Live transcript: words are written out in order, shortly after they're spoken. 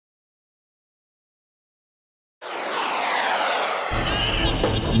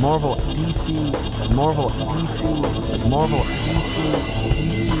Marvel, DC, Marvel, DC, Marvel, DC,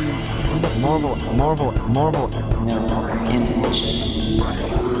 DC, Marvel. No image.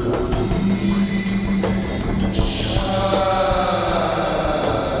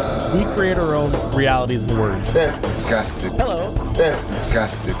 We create our own realities and words. That's disgusting. Hello. That's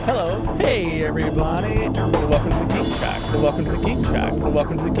disgusting. Hello. Hey, everybody. And welcome to the Geek Chat. And welcome to the Geek Chat. And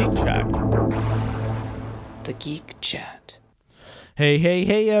welcome to the Geek Chat. The Geek Chat.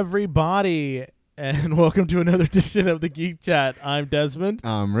 Hey, everybody. And welcome to another edition of the Geek Chat. I'm Desmond.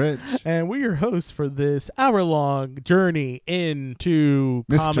 I'm Rich. And we're your hosts for this hour-long journey into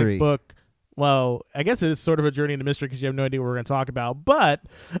Mystery. comic book. Well, I guess it is sort of a journey into mystery because you have no idea what we're going to talk about. But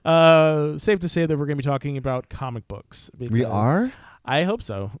safe to say that we're going to be talking about comic books. We are? I hope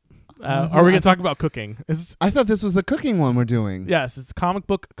so. Are we going to talk about cooking? I thought this was the cooking one we're doing. Yes, it's comic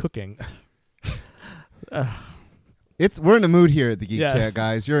book cooking. We're in a mood here at the Geek Yes. Chat,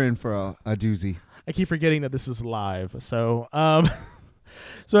 guys. You're in for a doozy. I keep forgetting that this is live. So,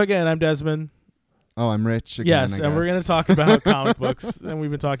 so again, I'm Desmond. Oh, I'm Rich again, Yes, I and we're guess. going to talk about comic books, and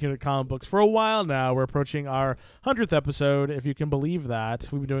we've been talking about comic books for a while now. We're approaching our 100th episode, if you can believe that.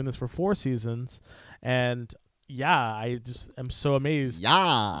 We've been doing this for 4 seasons, and yeah, I just am so amazed.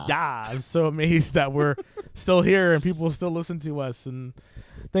 Yeah, I'm so amazed that we're still here and people still listen to us, and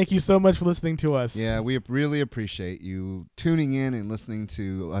thank you so much for listening to us. Yeah, we really appreciate you tuning in and listening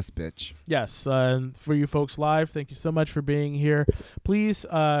to us, bitch. Yes, and for you folks live, thank you so much for being here. Please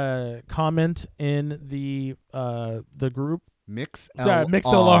comment in the group.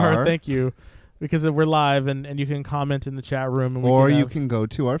 MixLR, thank you. Because we're live, and you can comment in the chat room. And you can go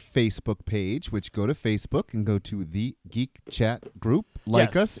to our Facebook page, which go to Facebook and go to the Geek Chat group,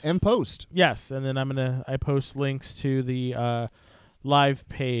 like Yes. us, and post. Yes, and then I post links to the live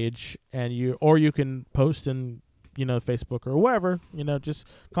page, and you can post in Facebook or wherever. Just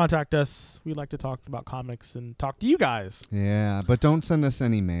contact us. We like to talk about comics and talk to you guys. Yeah, but don't send us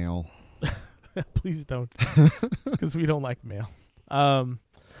any mail. Please don't, because we don't like mail.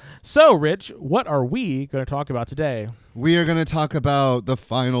 So, Rich, what are we going to talk about today? We are going to talk about the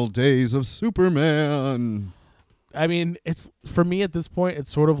final days of Superman. I mean, it's for me at this point,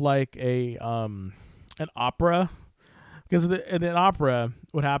 it's sort of like an opera. Because in an opera,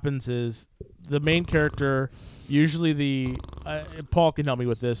 what happens is the main character, usually Paul can help me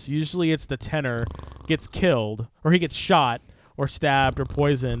with this. Usually, it's the tenor gets killed, or he gets shot, or stabbed, or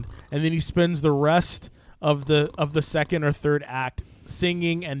poisoned, and then he spends the rest of the second or third act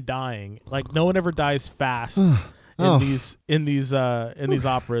singing and dying. Like no one ever dies fast in these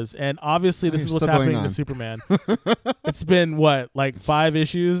operas, and obviously this is what's happening to Superman. It's been like 5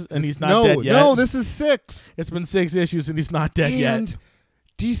 issues, and he's not dead yet. No, this is 6. It's been 6 issues, and he's not dead yet. And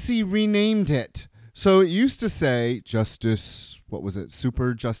DC renamed it. So it used to say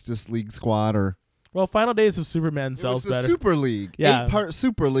Super Justice League Squad, or Well, Final Days of Superman sells it was the better. Super League. Yeah. 8-part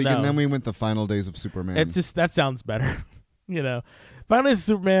Super League, No. and then we went the Final Days of Superman. It's just that sounds better. Final Days of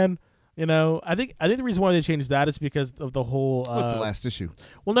Superman. I think the reason why they changed that is because of the whole. What's the last issue?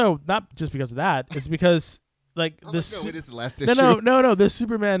 Well, no, not just because of that. It's because this. No, it is the last issue. No. This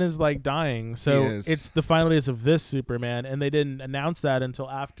Superman is dying, so He is. it's the Final Days of this Superman, and they didn't announce that until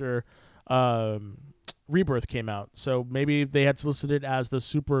after Rebirth came out. So maybe they had solicited as the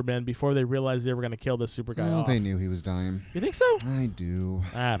Superman before they realized they were going to kill this super guy off. They knew he was dying. You think so? I do.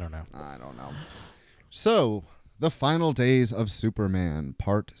 I don't know. So, The Final Days of Superman,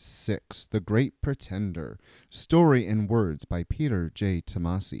 Part 6, The Great Pretender. Story and words by Peter J.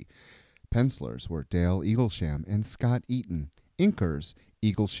 Tomasi. Pencilers were Dale Eaglesham and Scott Eaton. Inkers,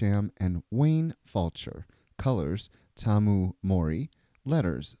 Eaglesham and Wayne Fulcher. Colors, Tamu Mori.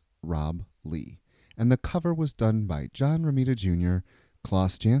 Letters, Rob Lee. And the cover was done by John Romita Jr.,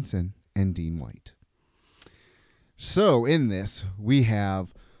 Klaus Janson, and Dean White. So, in this, we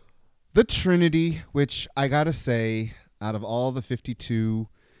have the Trinity, which I gotta say, out of all the 52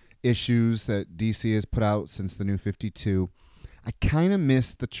 issues that DC has put out since the New 52, I kind of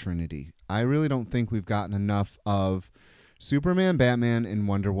miss the Trinity. I really don't think we've gotten enough of Superman, Batman, and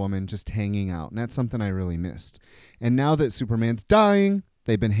Wonder Woman just hanging out, and that's something I really missed. And now that Superman's dying,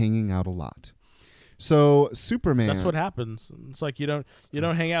 they've been hanging out a lot. So Superman. That's what happens. It's like you don't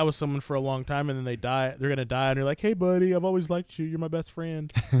hang out with someone for a long time and then they die. They're gonna die, and you're like, "Hey, buddy, I've always liked you. You're my best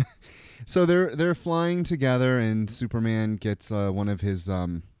friend." So they're flying together, and Superman gets one of his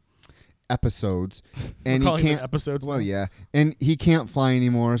episodes, and We're he can't. episodes. Well, yeah, and he can't fly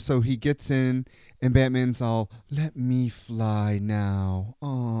anymore. So he gets in, and Batman's all, "Let me fly now."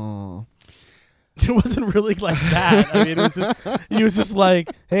 Aww. It wasn't really like that. I mean, he was just like,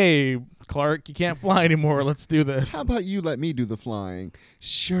 "Hey, Clark. You can't fly anymore. Let's do this. How about you let me do the flying?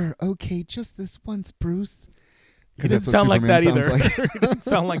 Sure, okay, just this once, Bruce. He didn't sound like that either. Like. He didn't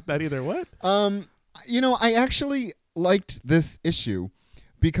sound like that either. What? I actually liked this issue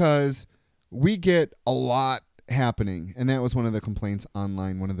because we get a lot happening, and that was one of the complaints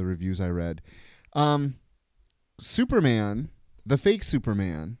online, one of the reviews I read. Superman, the fake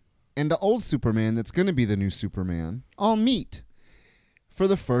Superman, and the old Superman that's going to be the new Superman all meet for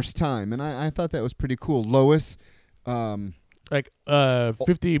the first time, and I thought that was pretty cool. Lois,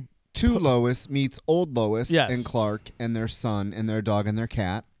 50. Two Lois meets old Lois Yes. and Clark and their son and their dog and their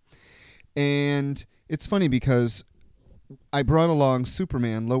cat. And it's funny because I brought along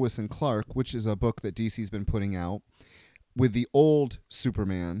Superman, Lois and Clark, which is a book that DC's been putting out, with the old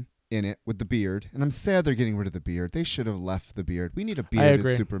Superman in it with the beard. And I'm sad they're getting rid of the beard. They should have left the beard. We need a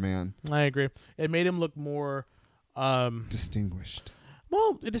bearded Superman. I agree. It made him look more distinguished.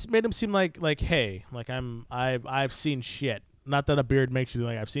 Well, it just made him seem like hey, like I've seen shit. Not that a beard makes you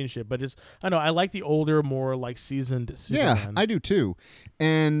like I've seen shit, but just I know I like the older, more like seasoned Superman. Yeah, I do too.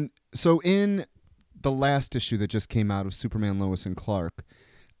 And so in the last issue that just came out of Superman, Lois and Clark,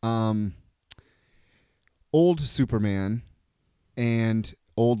 old Superman and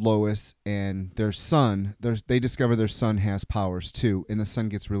old Lois and their son, they discover their son has powers too, and the son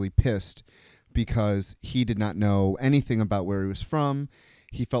gets really pissed because he did not know anything about where he was from.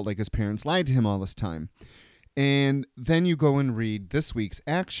 He felt like his parents lied to him all this time. And then you go and read this week's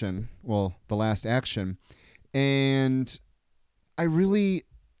action, well, the last action, and the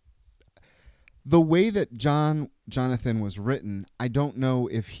way that Jonathan was written, I don't know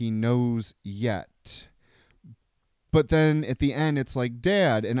if he knows yet. But then at the end, it's like,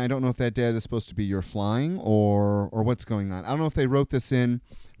 Dad, and I don't know if that dad is supposed to be you're flying or what's going on. I don't know if they wrote this in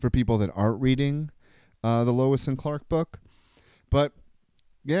for people that aren't reading the Lois and Clark book. But,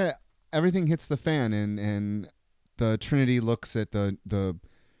 yeah, everything hits the fan, and the Trinity looks at the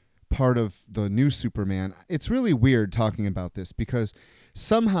part of the new Superman. It's really weird talking about this because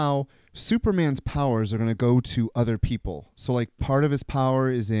somehow Superman's powers are going to go to other people. So, like, part of his power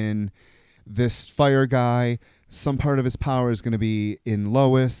is in this fire guy. Some part of his power is going to be in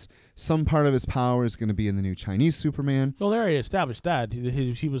Lois. Some part of his power is going to be in the new Chinese Superman. Well, they already established that. They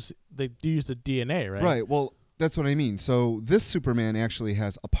used the DNA, right? Right. Well, that's what I mean. So this Superman actually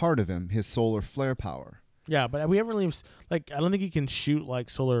has a part of him, his solar flare power. Yeah, but we haven't really I don't think he can shoot like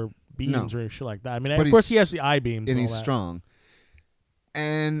solar beams or shit like that. I mean, But of course he has the eye beams, and all he's that. strong.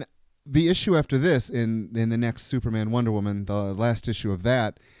 And the issue after this, in the next Superman Wonder Woman, the last issue of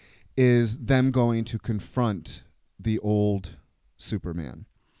that, is them going to confront the old Superman.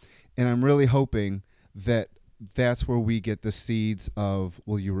 And I'm really hoping that that's where we get the seeds of,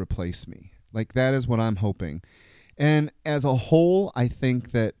 will you replace me? Like, that is what I'm hoping. And as a whole, I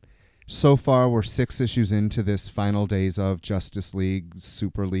think that so far we're 6 issues into this final days of Justice League,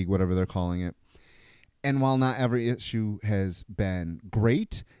 Super League, whatever they're calling it. And while not every issue has been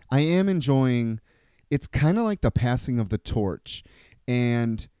great, I am enjoying, it's kind of like the passing of the torch.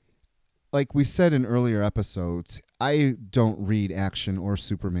 And like we said in earlier episodes, I don't read Action or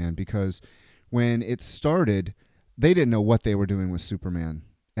Superman because when it started, they didn't know what they were doing with Superman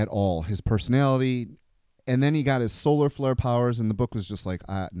at all. His personality, and then he got his solar flare powers, and the book was just like,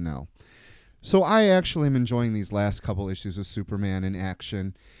 no. So I actually am enjoying these last couple issues of Superman in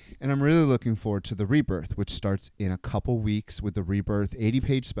Action, and I'm really looking forward to the Rebirth, which starts in a couple weeks with the Rebirth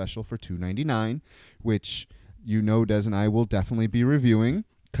 80-page special for $2.99, which you know Des and I will definitely be reviewing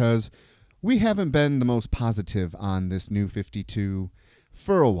because we haven't been the most positive on this new 52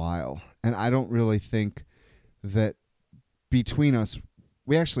 for a while, and I don't really think that between us,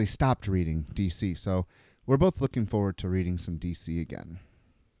 we actually stopped reading DC, so we're both looking forward to reading some DC again.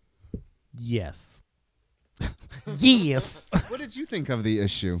 Yes. Yes. What did you think of the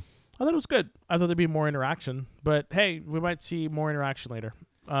issue? I thought it was good. I thought there'd be more interaction, but hey, we might see more interaction later.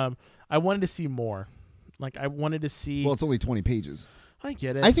 I wanted to see more. Like, I wanted to see. Well, it's only 20 pages. I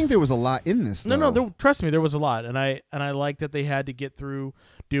get it. I think there was a lot in this, though. No, trust me, there was a lot, and I like that they had to get through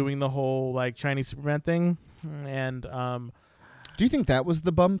doing the whole like Chinese Superman thing. And do you think that was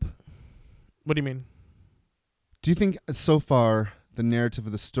the bump? What do you mean? Do you think so far the narrative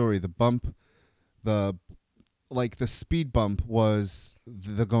of the story, the bump, the speed bump was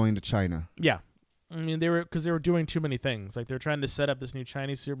the going to China? Yeah. I mean, they were doing too many things. Like, they're trying to set up this new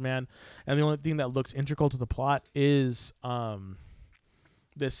Chinese Superman, and the only thing that looks integral to the plot is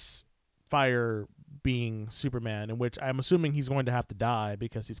this fire being Superman, in which I'm assuming he's going to have to die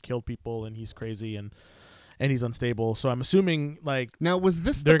because he's killed people and he's crazy, and and he's unstable. So I'm assuming like Now, was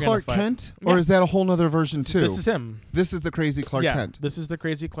this They're the gonna Clark fight. Kent, or Yeah. is that a whole nother version too? this is him. This is the crazy Clark Kent. This is the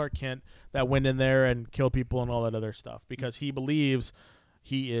crazy Clark Kent that went in there and killed people and all that other stuff because he believes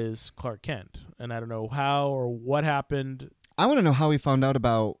he is Clark Kent, and I don't know how or what happened. I want to know how he found out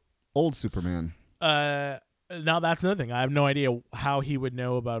about old Superman. Now that's another thing. I have no idea how he would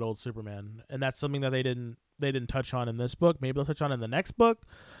know about old Superman, and that's something that they didn't touch on in this book. Maybe they'll touch on in the next book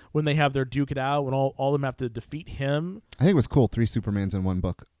when they have their duke it out, when all of them have to defeat him. I think it was cool. 3 Supermans in one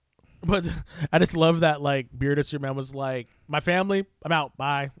book. But I just love that like bearded Superman was like, my family, I'm out.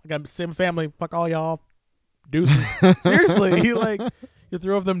 Bye. I got the same family. Fuck all y'all. Deuces. Seriously, he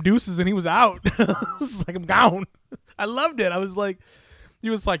threw off them deuces and he was out. It's like, I'm gone. I loved it. I was like, he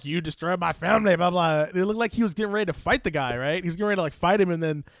was like, you destroyed my family, blah blah. It looked like he was getting ready to fight the guy, right? He was getting ready to like fight him, and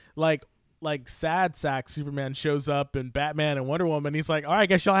then like sad sack Superman shows up and Batman and Wonder Woman. He's like, all right, I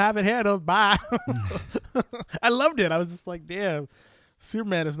guess y'all have it handled. Bye. I loved it. I was just like, damn,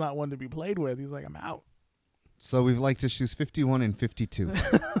 Superman is not one to be played with. He's like, I'm out. So we've liked issues 51 and 52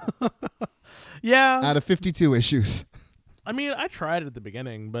 Yeah. out of 52 issues. I mean, I tried it at the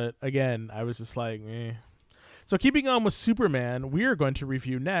beginning, but again, I was just like, eh. So keeping on with Superman, we are going to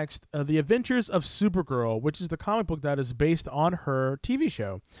review next The Adventures of Supergirl, which is the comic book that is based on her TV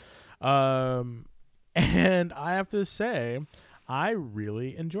show. And I have to say, I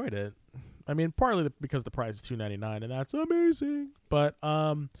really enjoyed it. I mean, partly because the price is $2.99, and that's amazing. But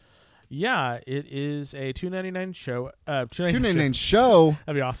yeah, it is a $2.99 show. $2.99 show.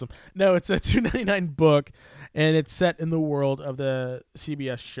 That'd be awesome. No, it's a $2.99 book, and it's set in the world of the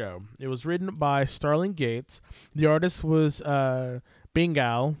CBS show. It was written by Starling Gates. The artist was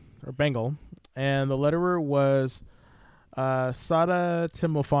Bengal, and the letterer was Sada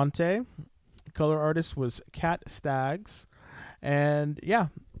Timofonte. The color artist was Kat Staggs. And yeah,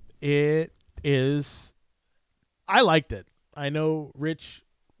 it is. I liked it. I know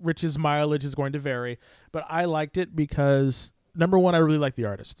Rich's mileage is going to vary, but I liked it because number one, I really like the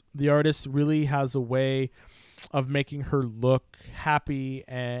artist. The artist really has a way of making her look happy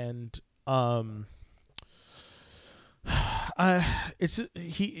and it's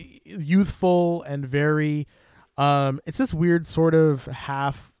youthful and very it's this weird sort of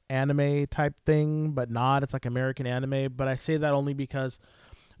half anime type thing, but not. It's like American anime, but I say that only because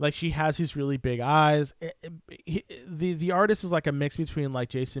like she has these really big eyes. The artist is like a mix between like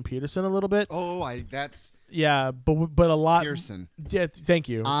Jason Peterson a little bit. That's Yeah, but a lot. Pearson. Yeah, thank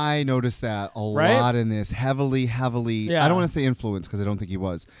you. I noticed that a Right? lot in this. Heavily. Yeah. I don't want to say influence because I don't think he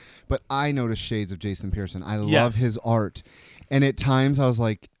was, but I noticed shades of Jason Pearson. I love Yes. his art, and at times I was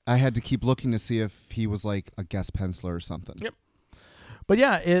like, I had to keep looking to see if he was like a guest penciler or something. Yep. But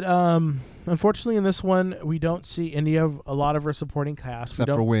yeah, it unfortunately in this one we don't see a lot of her supporting cast. Except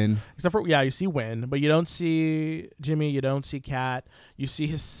for Win. Except for you see Win, but you don't see Jimmy, you don't see Kat, you see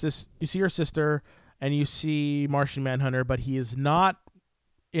you see her sister, and you see Martian Manhunter, but he is not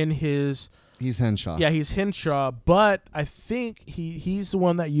in his. He's Henshaw. Yeah, he's Henshaw, but I think he's the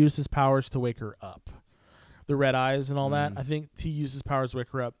one that used his powers to wake her up. The red eyes and all that. I think he used his powers to wake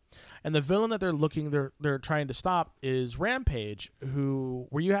her up. And the villain that they're trying to stop is Rampage. Who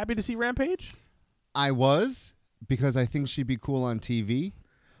were you happy to see Rampage? I was, because I think she'd be cool on TV.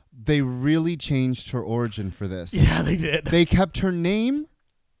 They really changed her origin for this. Yeah, they did. They kept her name,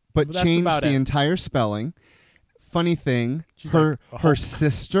 but That's changed about the it. entire spelling. Funny thing, She's her like, her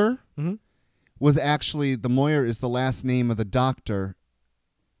sister Mhm. was actually, the Moyer is the last name of the doctor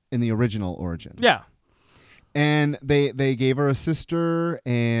in the original origin. Yeah. And they gave her a sister,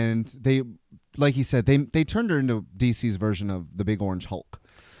 and they, like he said, they turned her into DC's version of the Big Orange Hulk.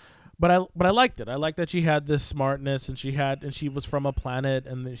 But I liked it. I liked that she had this smartness, and she was from a planet,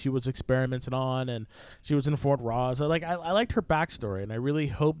 and she was experimented on, and she was in Fort Ross. I liked her backstory, and I really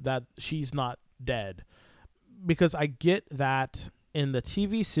hope that she's not dead, because I get that in the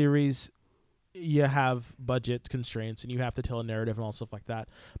TV series you have budget constraints and you have to tell a narrative and all stuff like that.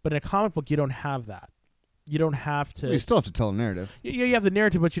 But in a comic book, you don't have that. You don't have to. You still have to tell a narrative. You have the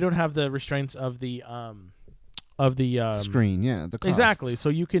narrative, but you don't have the restraints of the Screen, yeah, the costs. Exactly. So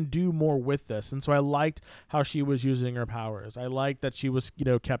you can do more with this. And so I liked how she was using her powers. I liked that she was,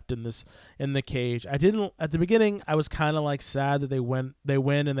 kept in the cage. I didn't at the beginning. I was kind of like sad that they win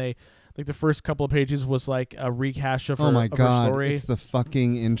and they like the first couple of pages was like a rehash of her, oh my of her god, story. it's the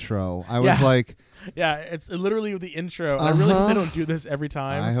fucking intro. I was like, yeah, it's literally the intro. I really hope they don't do this every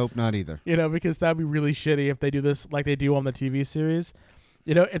time. I hope not either. Because that'd be really shitty if they do this like they do on the TV series.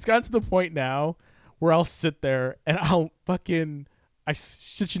 It's gotten to the point now where I'll sit there and I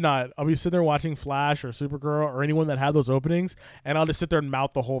shit you not, I'll be sitting there watching Flash or Supergirl or anyone that had those openings, and I'll just sit there and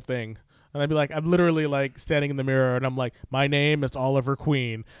mouth the whole thing. And I'd be like, I'm literally like standing in the mirror, and I'm like, my name is Oliver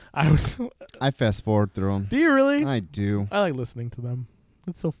Queen. I fast forward through them. Do you really? I do. I like listening to them.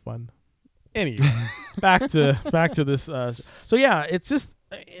 It's so fun. Anyway, back to this. So yeah, it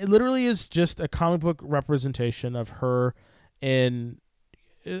literally is just a comic book representation of her in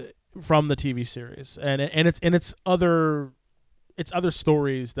from the TV series, and it's other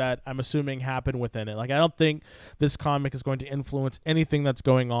stories that I'm assuming happen within it. Like, I don't think this comic is going to influence anything that's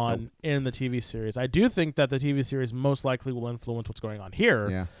going on in the TV series. I do think that the TV series most likely will influence what's going on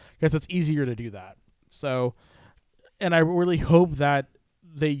here, because it's easier to do that. So, and I really hope that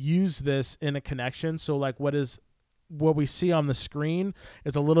they use this in a connection. So like what we see on the screen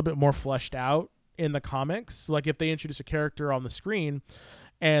is a little bit more fleshed out in the comics. Like if they introduce a character on the screen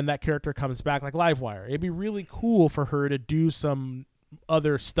and that character comes back, like Livewire, it'd be really cool for her to do some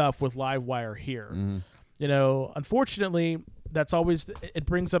other stuff with Livewire here. Mm-hmm. You know, unfortunately, that's always, it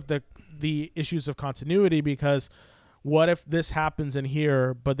brings up the issues of continuity, because what if this happens in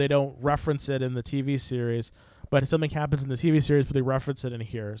here, but they don't reference it in the TV series, but something happens in the TV series, but they reference it in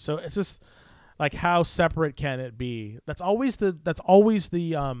here. So it's just like, how separate can it be? That's always the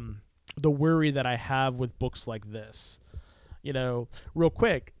worry that I have with books like this. You know, real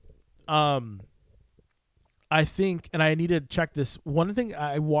quick, I think, and I need to check this. One thing,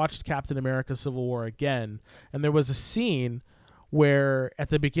 I watched Captain America: Civil War again, and there was a scene where at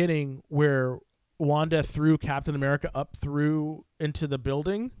the beginning where Wanda threw Captain America up through into the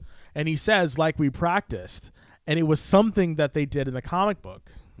building, and he says, like we practiced, and it was something that they did in the comic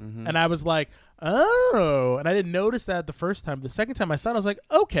book. Mm-hmm. And I was like, oh, and I didn't notice that the first time. The second time I saw it, I was like,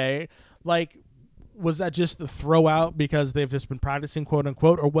 okay, like, was that just the throw out because they've just been practicing, quote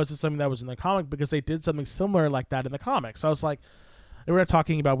unquote, or was it something that was in the comic because they did something similar like that in the comics? So I was like, they were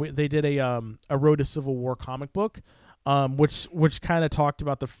talking about, they did a Road to Civil War comic book, which kind of talked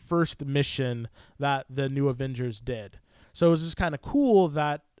about the first mission that the New Avengers did. So it was just kind of cool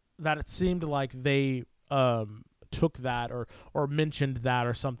that it seemed like they took that or mentioned that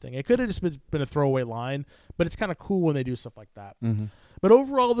or something. It could have just been a throwaway line, but it's kind of cool when they do stuff like that. Mm-hmm. But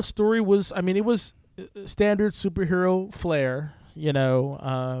overall, the story was, I mean, it was standard superhero flair. You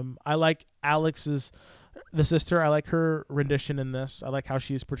know, I like Alex's, the sister. I like her rendition in this. I like how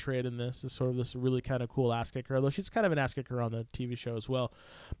she's portrayed in this as sort of this really kind of cool ass kicker, although she's kind of an ass kicker on the TV show as well.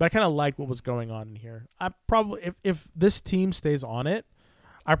 But I kind of like what was going on in here. I probably, if this team stays on it,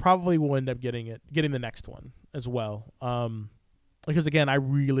 I probably will end up getting the next one as well. Because again, I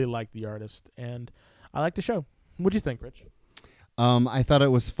really like the artist and I like the show. What'd you think, Rich? I thought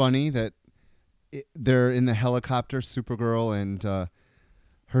it was funny that they're in the helicopter, Supergirl and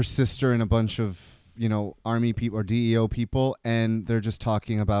her sister and a bunch of, you know, army people or DEO people, and they're just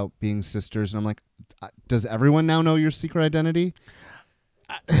talking about being sisters. And I'm like, does everyone now know your secret identity?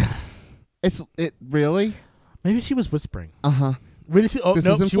 It really? Maybe she was whispering. Uh-huh. We didn't see, this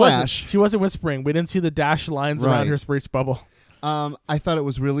isn't she Flash. She wasn't whispering. We didn't see the dashed lines around her speech bubble. I thought it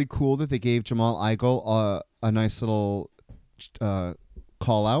was really cool that they gave Jamal Igle a nice little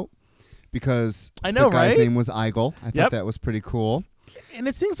call out, because I know, the guy's right? name was Igle. I thought that was pretty cool. And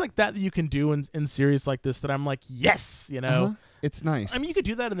it's things like that you can do in series like this that I'm like, yes, you know. Uh-huh. It's nice. I mean, you could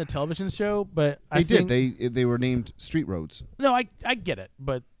do that in the television show, but They were named Street Roads. No, I get it,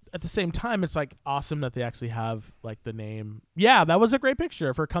 but at the same time, it's like awesome that they actually have like the name. Yeah, that was a great picture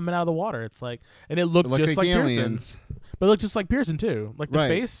of her coming out of the water. It's like, and it looked just like Pearson, but it looked just like Pearson too, like the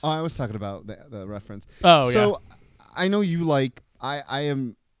face. Oh, I was talking about the reference. Oh, yeah. So I know you like. I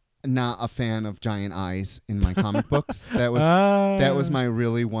am not a fan of giant eyes in my comic books. That was my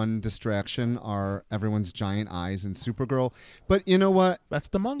really one distraction, are everyone's giant eyes in Supergirl. But you know what? That's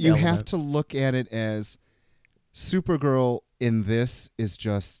the manga. You have to look at it as Supergirl in this is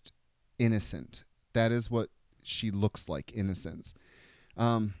just innocent. That is what she looks like, innocence.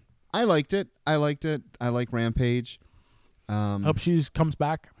 I liked it. I like Rampage. Hope she comes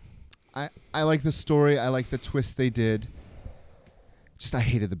back. I like the story. I like the twist they did. Just I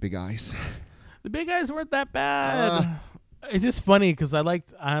hated the big eyes. The big eyes weren't that bad. It's just funny because I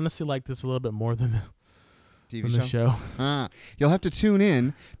honestly like this a little bit more than the show. You'll have to tune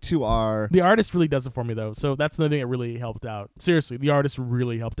in to our... The artist really does it for me, though. So that's the thing that really helped out. Seriously, the artist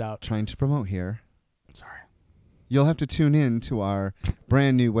really helped out. Trying to promote here. Sorry. You'll have to tune in to our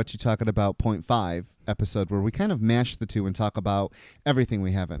brand new What You Talking About 0.5 episode, where we kind of mash the two and talk about everything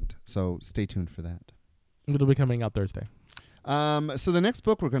we haven't. So stay tuned for that. It'll be coming out Thursday. So the next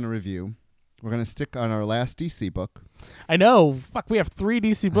book we're going to review, we're going to stick on our last DC book. I know. Fuck, we have 3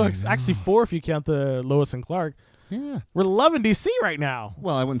 DC books. Actually 4 if you count the Lois and Clark. Yeah. We're loving DC right now.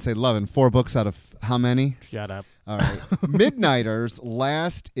 Well, I wouldn't say loving. 4 books out of how many? Shut up. All right. Midnighter's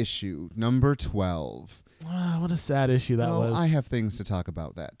last issue, number 12. What a sad issue that was. I have things to talk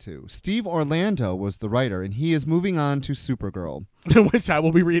about that too. Steve Orlando was the writer, and he is moving on to Supergirl. Which I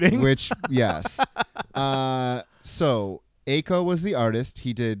will be reading. Which, yes. So, Aiko was the artist.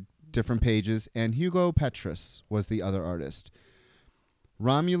 He did different pages, and Hugo Petrus was the other artist.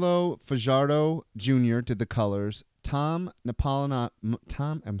 Romulo Fajardo Jr. did the colors. Tom Napolitano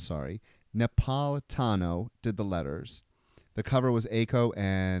did the letters. The cover was Aiko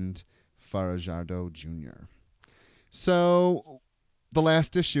and Fajardo Jr. So, the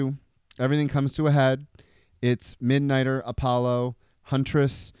last issue, everything comes to a head. It's Midnighter, Apollo,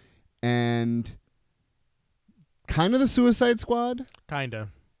 Huntress, and kind of the Suicide Squad. Kinda.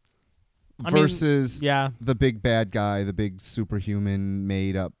 Versus the big bad guy, the big superhuman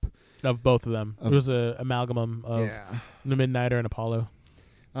made up. Of both of them. It was an amalgam of the Midnighter and Apollo.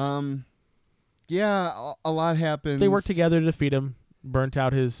 Yeah, a lot happens. They worked together to defeat him, burnt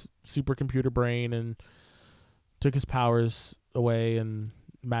out his supercomputer brain, and took his powers away and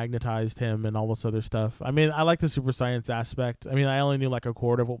magnetized him and all this other stuff. I mean, I like the super science aspect. I mean, I only knew like a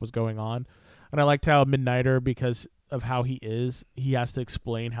quarter of what was going on. And I liked how Midnighter, because of how he is, he has to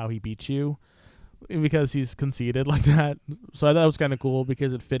explain how he beat you because he's conceited like that. So I thought it was kind of cool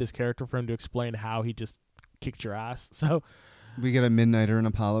because it fit his character for him to explain how he just kicked your ass. So we get a Midnighter and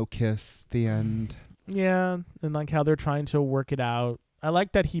Apollo kiss at the end. Yeah, and like how they're trying to work it out. I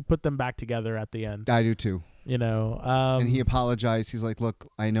like that he put them back together at the end. I do too. You know, and he apologized. He's like, "Look,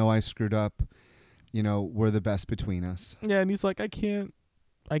 I know I screwed up. You know, we're the best between us." Yeah, and he's like, I can't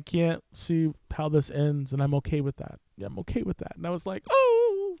see how this ends, and I'm okay with that. Yeah, I'm okay with that. And I was like,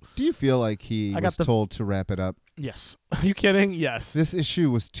 oh. Do you feel like he was told to wrap it up? Yes. Are you kidding? Yes. This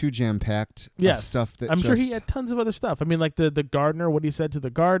issue was too jam-packed. Yes. Stuff that I'm sure he had tons of other stuff. I mean, like the gardener, what he said to the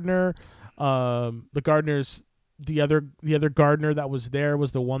gardener. The gardener's the other gardener that was there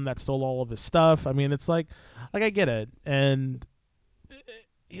was the one that stole all of his stuff. I mean, it's like I get it, and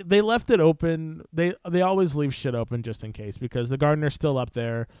they left it open. They always leave shit open just in case because the gardener's still up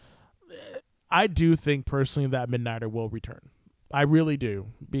there. I do think personally that Midnighter will return. I really do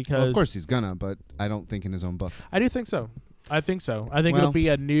because well, of course he's gonna, but I don't think in his own book. I do think so. I think it'll be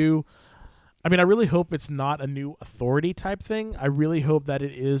a new. I mean, I really hope it's not a new Authority type thing. I really hope that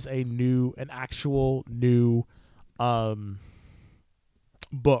it is an actual new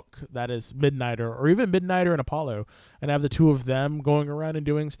book that is Midnighter or even Midnighter and Apollo, and have the two of them going around and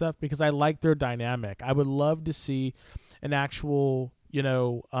doing stuff because I like their dynamic. I would love to see an actual,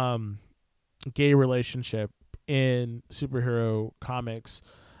 gay relationship in superhero comics,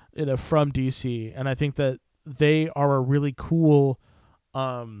 from DC, and I think that they are a really cool,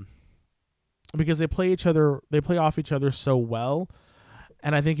 because they play off each other so well.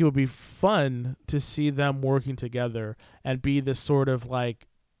 And I think it would be fun to see them working together and be this sort of like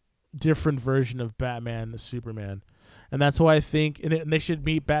different version of Batman and Superman. And that's why I think, and they should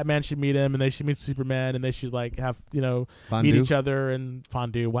meet, Batman should meet him, and they should meet Superman, and they should like have, meet each other and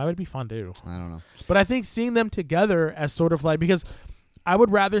fondue. Why would it be fondue? I don't know. But I think seeing them together as sort of like, because I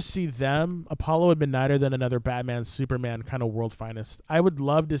would rather see them, Apollo and Midnighter, than another Batman, Superman kind of world finest. I would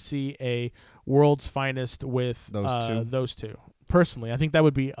love to see a world's finest with those two. Personally, I think that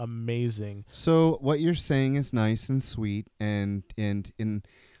would be amazing. So what you're saying is nice and sweet, and in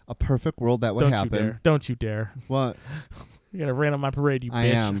a perfect world that would happen. Don't you dare. What? You're gonna rain on my parade, you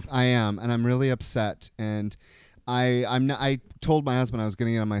bitch. I am, and I'm really upset. And I'm not. I told my husband I was going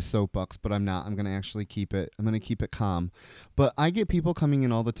to get on my soapbox, but I'm not. I'm going to actually keep it. I'm going to keep it calm. But I get people coming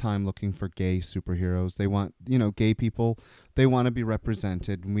in all the time looking for gay superheroes. They want, gay people. They want to be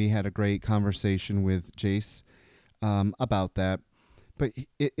represented. And we had a great conversation with Jace about that. But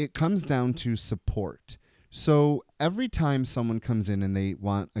it comes down to support. So every time someone comes in and they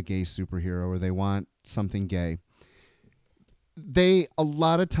want a gay superhero or they want something gay, a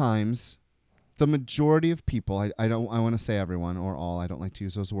lot of times, the majority of people, I want to say everyone or all, I don't like to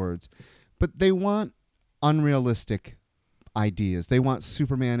use those words, but they want unrealistic ideas. They want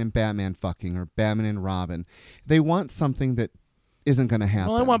Superman and Batman fucking, or Batman and Robin. They want something that isn't going to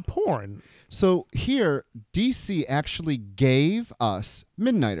happen. Well, I want porn. So here, DC actually gave us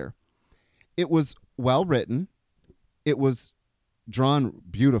Midnighter. It was well written. It was drawn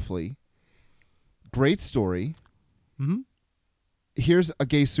beautifully. Great story. Mm-hmm. Here's a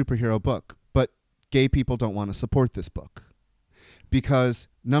gay superhero book, but gay people don't want to support this book because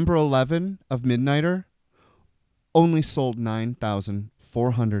number 11 of Midnighter only sold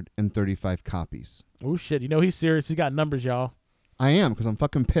 9,435 copies. Oh, shit. He's serious. He got numbers, y'all. I am, because I'm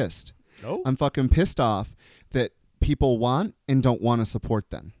fucking pissed. Oh. I'm fucking pissed off that people want and don't want to support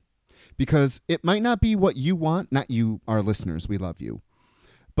them. because it might not be what you want. Not you, our listeners, we love you.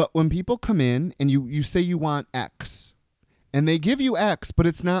 But when people come in and you say you want X, and they give you X, but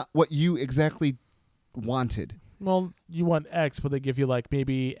it's not what you exactly wanted. Well, you want X, but they give you like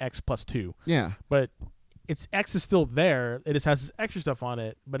maybe X plus 2. Yeah. But it's X is still there. It just has this extra stuff on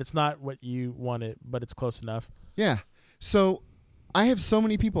it, but it's not what you wanted, but it's close enough. Yeah. So I have so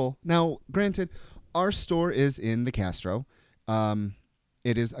many people. Now, granted, our store is in the Castro.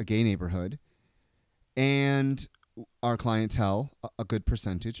 It is a gay neighborhood. And our clientele, a good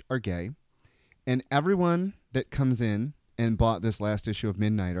percentage, are gay. And everyone that comes in and bought this last issue of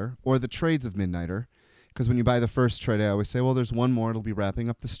Midnighter, or the trades of Midnighter, because when you buy the first trade, I always say, well, there's one more. It'll be wrapping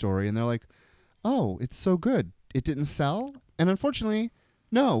up the story. And they're like, oh, it's so good. It didn't sell? And unfortunately,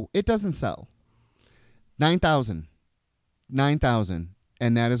 no, it doesn't sell. 9,000. 9,000.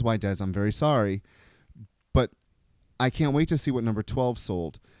 And that is why, Des, I'm very sorry. But I can't wait to see what number 12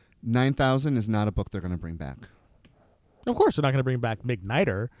 sold. 9,000 is not a book they're going to bring back. Of course, they're not going to bring back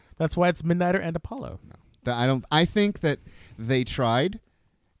Midnighter. That's why it's Midnighter and Apollo. No. I think that they tried,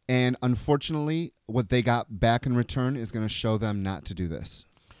 and unfortunately, what they got back in return is going to show them not to do this.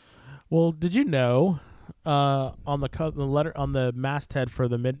 Well, did you know on the letter on the masthead for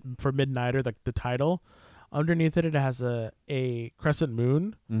Midnighter, the title, underneath it has a crescent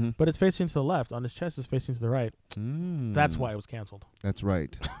moon, but it's facing to the left. On his chest, it's facing to the right. That's why it was canceled. That's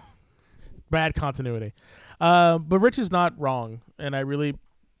right. Bad continuity. But Rich is not wrong, and I really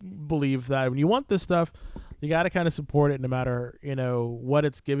believe that when you want this stuff, you got to kind of support it no matter what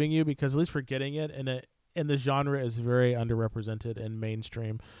it's giving you, because at least we're getting it, and the genre is very underrepresented in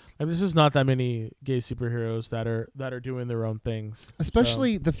mainstream. Like, there's just not that many gay superheroes that are doing their own things.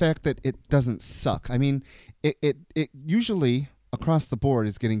 Especially the fact that it doesn't suck. I mean, it usually across the board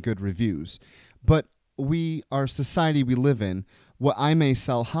is getting good reviews, but our society we live in, what I may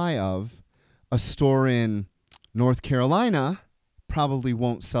sell high of, a store in North Carolina probably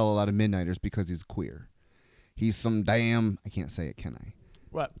won't sell a lot of Midnighters because he's queer. He's some damn, I can't say it, can I?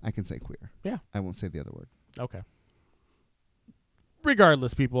 What? I can say queer. Yeah. I won't say the other word. Okay.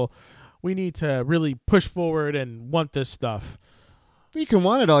 Regardless, people, we need to really push forward and want this stuff. You can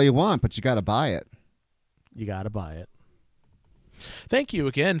want it all you want, but you got to buy it. You got to buy it. Thank you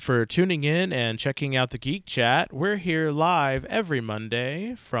again for tuning in and checking out the Geek Chat. We're here live every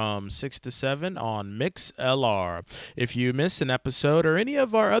Monday from 6 to 7 on MixLR. If you miss an episode or any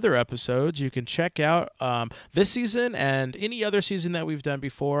of our other episodes, you can check out this season and any other season that we've done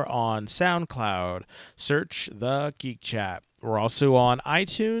before on SoundCloud. Search the Geek Chat. We're also on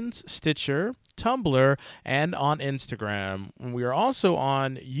iTunes, Stitcher, Tumblr, and on Instagram. We are also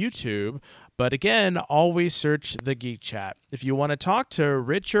on YouTube. But again, always search the Geek Chat. If you want to talk to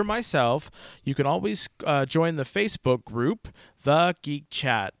Rich or myself, you can always join the Facebook group, The Geek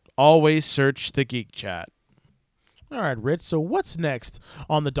Chat. Always search the Geek Chat. All right, Rich. So what's next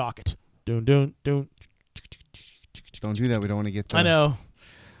on the docket? Don't do that. We don't want to get. I know.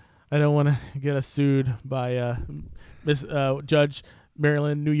 I don't want to get us sued by Miss Judge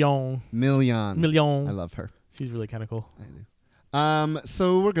Marilyn Million. I love her. She's really kind of cool. I do.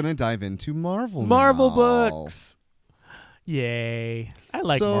 So we're gonna dive into Marvel now. Books. Yay. I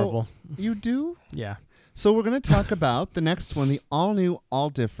like Marvel. You do? Yeah. So we're gonna talk about the next one, the all new, all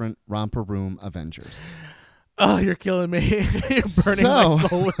different Romper Room Avengers. Oh, you're killing me. You're burning my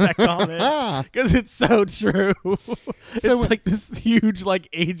soul with that comment. Because it's so true. It's like this huge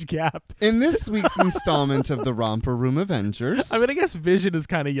age gap. In this week's installment of the Romper Room Avengers. I mean, I guess Vision is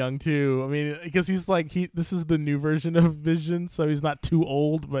kind of young too. I mean, because he's this is the new version of Vision, so he's not too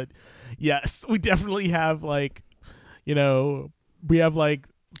old. But yes, we definitely have we have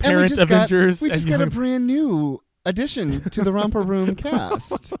parent Avengers. We just got a brand new addition to the Romper Room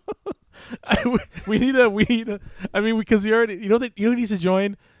cast. we need a. I mean, because he already, who needs to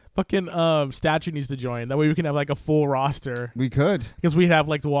join? Fucking Stature needs to join. That way we can have a full roster. We could, because we'd have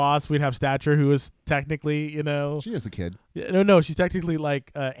the Wasp. We'd have Stature, who is technically, she is a kid. No, she's technically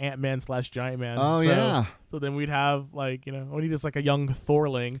Ant-Man / Giant Man. Oh yeah. So then we'd have we need just a young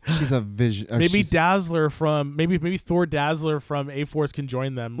Thorling. She's a Vision. Maybe Dazzler from maybe Thor Dazzler from A-Force can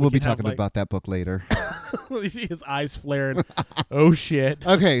join them. We'll be talking about that book later. His eyes flared. Oh shit.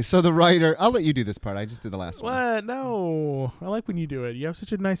 Okay, so the writer. I'll let you do this part. I just did the last one. What? No. I like when you do it. You have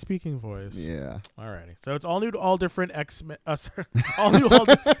such a nice speaking voice. Yeah. Alrighty. So it's all new, all different X-Men. All new,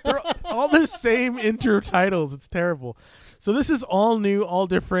 they're all the same intertitles. It's terrible. So this is all new, all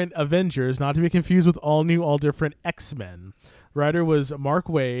different Avengers, not to be confused with all new, all different X-Men. Writer was Mark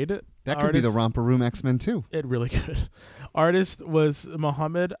Waid. That could be the Romper Room X-Men too. It really could. Artist was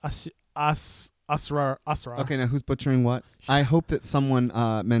Mohammed Asrar. Okay, now who's butchering what? I hope that someone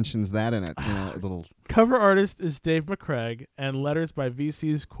mentions that in it. A little. Cover artist is Dave McCraig, and letters by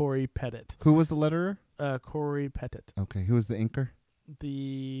VC's Corey Pettit. Who was the letterer? Corey Pettit. Okay, who was the inker?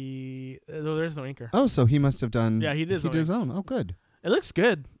 There's no inker. Oh, so he must have done. Yeah, he did his own. Oh, good. It looks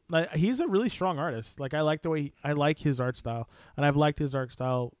good. Like, he's a really strong artist. Like, I like the way I like his art style, and I've liked his art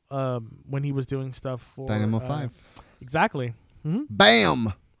style when he was doing stuff for Dynamo 5. Exactly. Mm-hmm.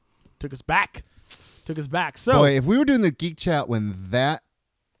 Bam. Took us back. So, boy, if we were doing the Geek Chat when that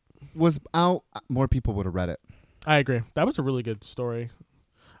was out, more people would have read it. I agree. That was a really good story.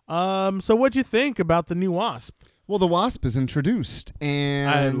 So what'd you think about the new Wasp? Well, the Wasp is introduced, and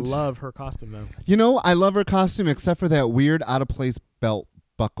I love her costume, though. I love her costume except for that weird out of place belt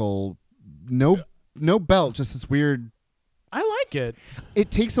buckle. No belt, just this weird. I like it.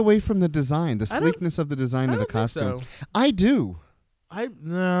 It takes away from the design, the sleekness of the design of the costume. So. I do. I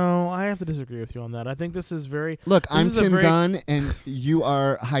have to disagree with you on that. I think this is very. Look, I'm Tim Gunn, and you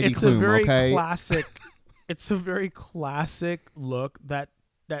are Heidi Klum. Okay, classic. It's a very classic look that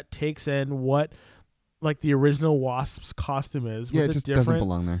takes in what like the original Wasp's costume is. Yeah, with it just doesn't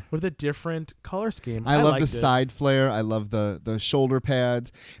belong there. With a different color scheme. I love the side flare. I love the shoulder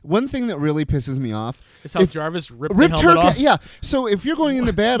pads. One thing that really pisses me off is how Jarvis ripped the helmet off. Yeah. So if you're going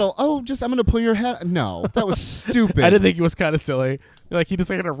into battle, I'm going to pull your head. No, that was stupid. I didn't think it was kind of silly. Like, he just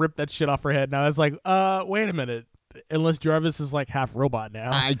like gonna rip that shit off her head. And I was like, wait a minute. Unless Jarvis is like half robot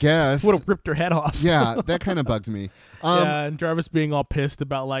now, I guess would have ripped her head off. Yeah, that kind of bugged me. Yeah, and Jarvis being all pissed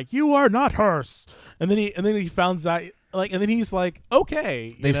about like, you are not hers, and then he found out like, and then he's like,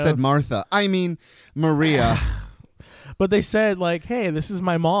 okay, they said Martha. I mean Maria. But they said like, hey, this is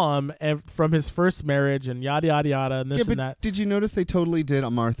my mom from his first marriage, and yada yada yada, and this and that. Did you notice they totally did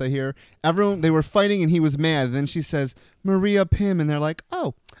a Martha here? They were fighting, and he was mad. And then she says Maria Pym, and they're like,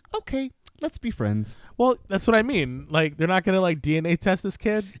 oh, okay. Let's be friends. Well, that's what I mean. Like, they're not going to, like, DNA test this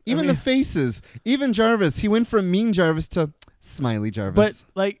kid? Even the faces. Even Jarvis. He went from mean Jarvis to smiley Jarvis. But,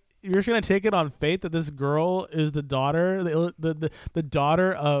 like, you're just going to take it on faith that this girl is the daughter, the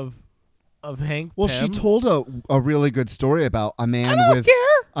daughter of Hank Well, Pym? she told a really good story about a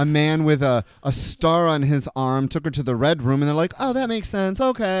man with a star on his arm, took her to the Red Room, and they're like, oh, that makes sense.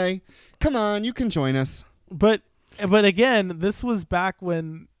 Okay. Come on, you can join us. But again, this was back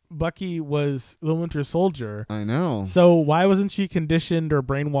when Bucky was the Winter Soldier. I know. So why wasn't she conditioned or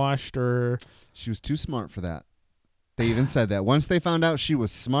brainwashed or... She was too smart for that. They even said that. Once they found out she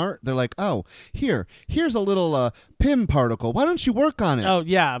was smart, they're like, oh, here's a little Pym particle. Why don't you work on it? Oh,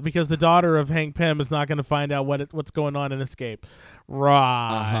 yeah, because the daughter of Hank Pym is not going to find out what's going on in Escape.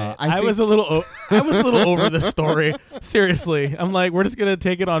 Right. I was a little over this story. Seriously. I'm like, we're just going to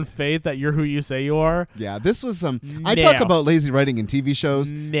take it on faith that you're who you say you are. Yeah, this was I talk about lazy writing in TV shows.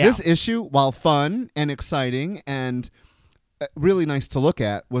 No. This issue, while fun and exciting and really nice to look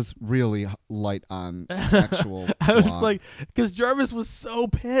at, was really light on actual I was plot. like, because Jarvis was so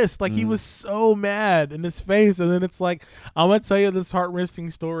pissed. Like, he was so mad in his face. And then it's like, I'm going to tell you this heart-wrenching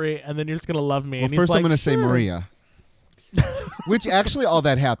story, and then you're just going to love me. Well, and first he's I'm going to sure. say Maria. Which actually all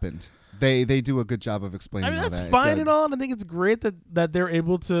that happened. They do a good job of explaining. I mean, all that's that. fine and all, and I think it's great that they're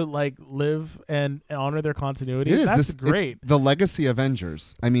able to like live and honor their continuity. It is. That's great. It's the Legacy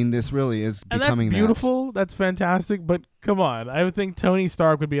Avengers. I mean, this really is and becoming that's beautiful. That's fantastic. But come on, I would think Tony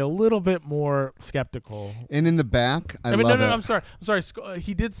Stark would be a little bit more skeptical. And in the back, I mean, love no, it. I'm sorry.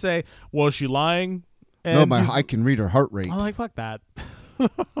 He did say, "Was she lying?" No, And I can read her heart rate. I'm like, fuck that.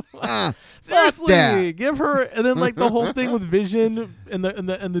 Seriously, that. Give her, and then like the whole thing with Vision and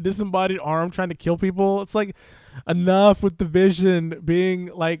the disembodied arm trying to kill people. It's like enough with the Vision being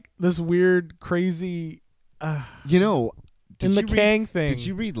like this weird, crazy. In the Kang thing. Did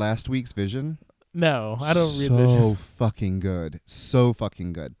you read last week's Vision? No, I don't read So Vision. fucking good. So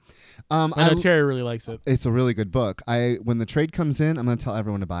fucking good. I know Terry really likes it. It's a really good book. When the trade comes in, I'm going to tell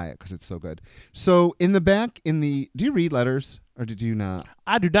everyone to buy it because it's so good. So in the back, do you read letters or did you not?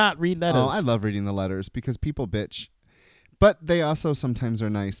 I do not read letters. Oh, I love reading the letters because people bitch. But they also sometimes are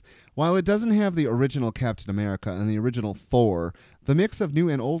nice. While it doesn't have the original Captain America and the original Thor, the mix of new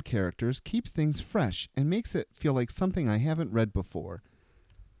and old characters keeps things fresh and makes it feel like something I haven't read before.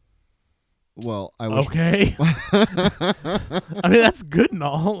 Well, I wish. Okay. I mean, that's good and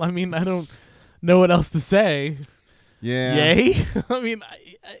all. I mean, I don't know what else to say. Yeah. Yay? I mean,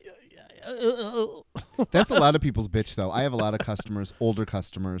 that's a lot of people's bitch, though. I have a lot of customers, older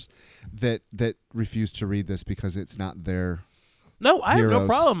customers, that refuse to read this because it's not their. No, I heroes. have no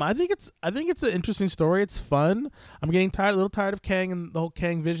problem. I think it's an interesting story. It's fun. I'm getting a little tired of Kang and the whole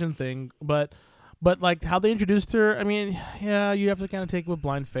Kang Vision thing, but But like how they introduced her, I mean, yeah, you have to kind of take it with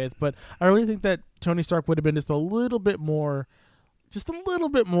blind faith. But I really think that Tony Stark would have been just a little bit more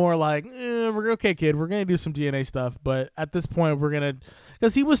like, we're okay, kid. We're gonna do some DNA stuff, but at this point,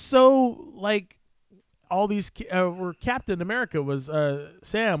 because he was so like. All these were Captain America was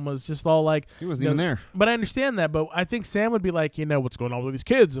Sam was just all like He wasn't even there. But I understand that. But I think Sam would be like, what's going on with these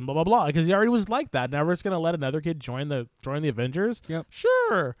kids and blah blah blah, because he already was like that. Now we're just gonna let another kid join the Avengers. Yep.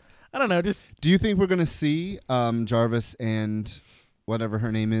 Sure. I don't know. Just Do you think we're gonna see Jarvis and whatever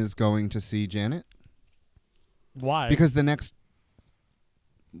her name is going to see Janet? why? Because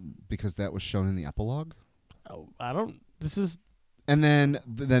that was shown in the epilogue. Oh, I don't. This is. And then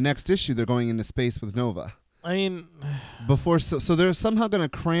the next issue, they're going into space with Nova. I mean, So they're somehow going to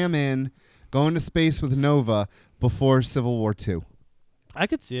cram in going to space with Nova before Civil War II. I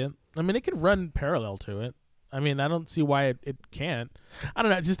could see it. I mean, it could run parallel to it. I mean, I don't see why it can't. I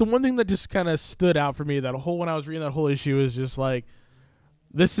don't know. Just the one thing that just kind of stood out for me when I was reading that whole issue is just like,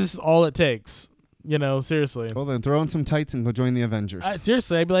 this is all it takes. Seriously. Well, then throw on some tights and go join the Avengers.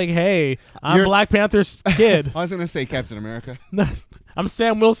 Seriously, I'd be like, hey, I'm Black Panther's kid. I was going to say Captain America. I'm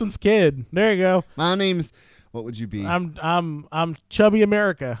Sam Wilson's kid. There you go. My name's, what would you be? I'm Chubby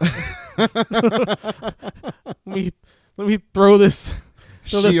America. let me throw this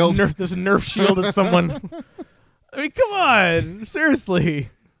Shield. this Nerf shield at someone. I mean, come on, seriously.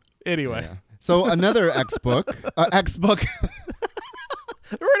 Anyway, Yeah. So another X book.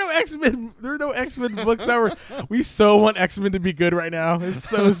 There were no X-Men. There were no X-Men books that were. We so want X-Men to be good right now. It's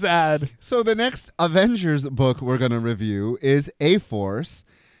so sad. So the next Avengers book we're going to review is A-Force,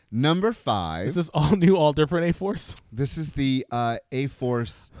 number 5. Is this all new, all different A-Force? This is the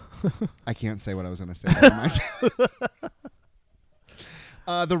A-Force. I can't say what I was going to say. Never mind.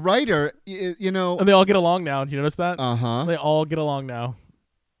 The writer, And they all get along now. Do you notice that? Uh-huh. They all get along now.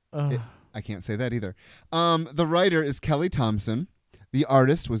 I can't say that either. The writer is Kelly Thompson. The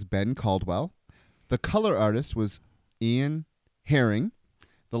artist was Ben Caldwell. The color artist was Ian Herring.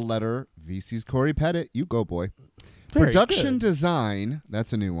 The letter, VC's Corey Pettit. You go, boy. Very Production good. design,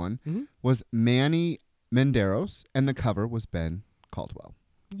 that's a new one, was Manny Menderos. And the cover was Ben Caldwell.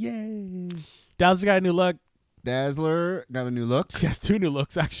 Yay. Dazzler got a new look. Dazzler got a new look. She has 2 new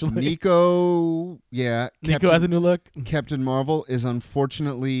looks, actually. Nico, yeah. Nico has a new look. Captain Marvel is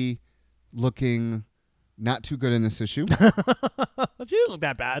unfortunately looking not too good in this issue. She didn't look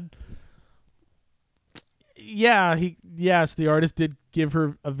that bad. Yeah, the artist did give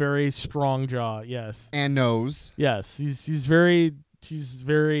her a very strong jaw. Yes. And nose. Yes, she's very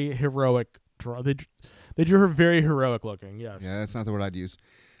heroic. They drew her very heroic looking. Yes. Yeah, that's not the word I'd use.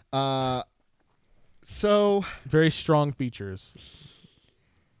 So very strong features.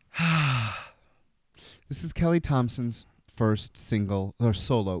 This is Kelly Thompson's first single or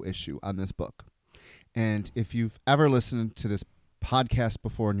solo issue on this book. And if you've ever listened to this podcast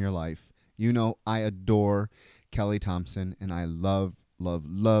before in your life, you know I adore Kelly Thompson and I love, love,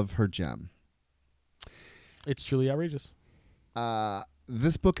 love her gem. It's truly outrageous.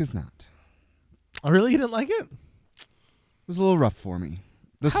 This book is not. Oh, really? You didn't like it? It was a little rough for me.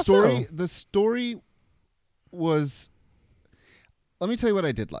 The story was. Let me tell you what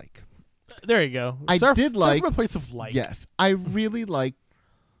I did like. There you go. Start from a place of like. Yes, I really like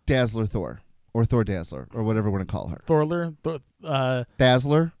Dazzler Thor or Thor Dazzler or whatever we're gonna call her.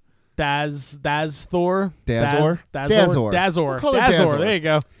 Dazzler. Dazzler. Daz Thor. Dazor. Dazor. We'll call her Dazor. There you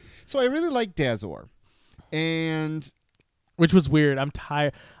go. So I really like Dazor, and which was weird. I'm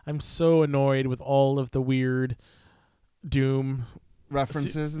tired. I'm so annoyed with all of the weird Doom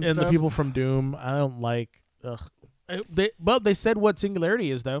references and stuff. stuff. The people from Doom. I don't like. Ugh. They said what Singularity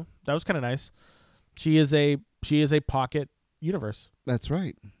is though. That was kind of nice. She is a pocket universe. That's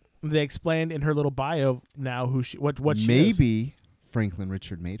right. They explained in her little bio now what she is. Maybe Franklin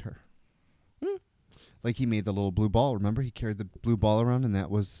Richard made her. Like he made the little blue ball. Remember, he carried the blue ball around, and that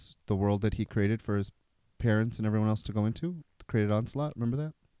was the world that he created for his parents and everyone else to go into. Created Onslaught. Remember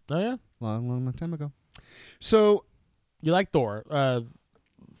that? Oh yeah, long, long, long time ago. So you like Thor,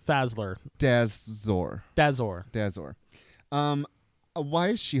 Dazzler. Why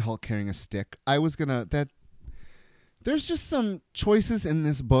is She-Hulk carrying a stick? I was gonna that. There's just some choices in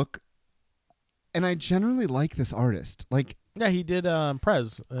this book, and I generally like this artist. Like. Yeah, he did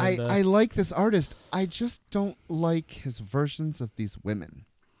Prez. And, I like this artist. I just don't like his versions of these women.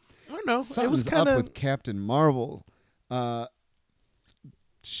 I don't know. Something's it was kinda... up with Captain Marvel.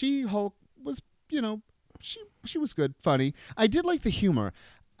 She-Hulk was, she was good, funny. I did like the humor.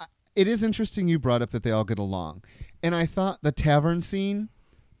 It is interesting you brought up that they all get along. And I thought the tavern scene,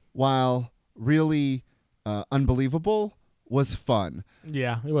 while really unbelievable, was fun.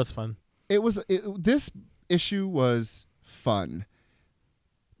 Yeah, it was fun. This issue was fun,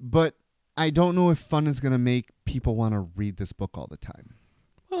 but I don't know if fun is going to make people want to read this book all the time.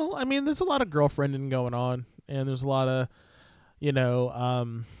 Well, I mean, there's a lot of girlfriending going on, and there's a lot of,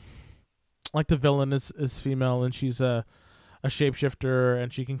 like the villain is female, and she's a shapeshifter,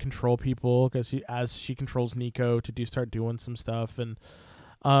 and she can control people because she controls Nico to start doing some stuff, and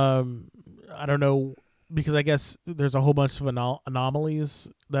I don't know, because I guess there's a whole bunch of anomalies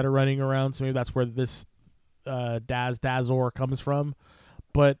that are running around, so maybe that's where this Dazor comes from,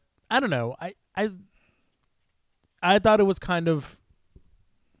 but I don't know. I thought it was kind of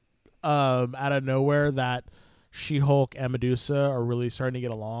out of nowhere that She-Hulk and Medusa are really starting to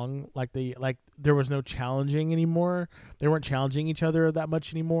get along. Like there was no challenging anymore. They weren't challenging each other that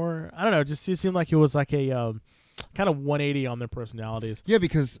much anymore. I don't know. It seemed like it was like a kind of 180 on their personalities. Yeah,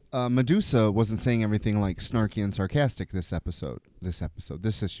 because Medusa wasn't saying everything like snarky and sarcastic this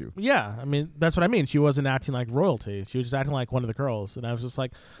issue. Yeah, I mean, that's what I mean. She wasn't acting like royalty. She was just acting like one of the girls. And I was just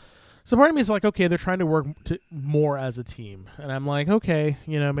like, so part of me is like, okay, they're trying to work more as a team. And I'm like, okay,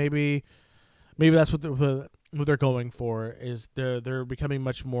 maybe that's what they're going for, is they're becoming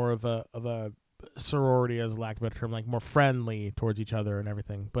much more of a sorority, as lack of a better term, like more friendly towards each other and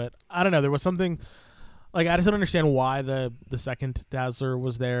everything. But I don't know, there was something like I just don't understand why the second Dazzler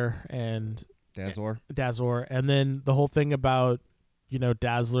was there, and Dazor, and then the whole thing about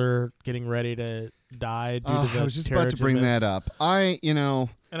Dazzler getting ready to die due to the I was just about to bring that up.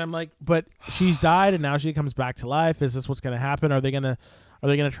 And I'm like, but she's died and now she comes back to life. Is this what's going to happen? Are they going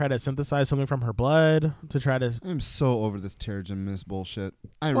to try to synthesize something from her blood to try to? I'm so over this Terrigen Mist bullshit.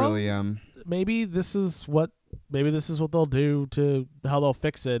 I really am. Maybe this is what they'll do to how they'll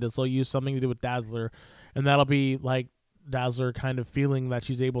fix it, is they'll use something to do with Dazzler, and that'll be like Dazzler kind of feeling that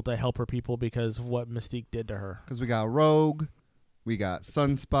she's able to help her people because of what Mystique did to her. Because we got Rogue, we got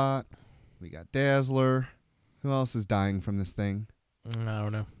Sunspot, we got Dazzler. Who else is dying from this thing? I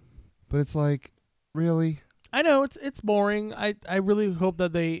don't know. But it's like, really? I know, it's boring. I really hope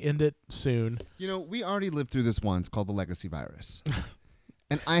that they end it soon. We already lived through this once called the Legacy Virus.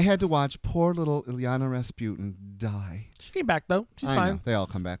 And I had to watch poor little Ilyana Rasputin die. She came back, though. She's fine. Know. They all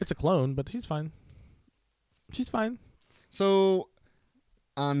come back. It's a clone, but she's fine. She's fine. So,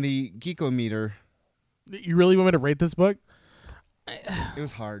 on the Geekometer... You really want me to rate this book? It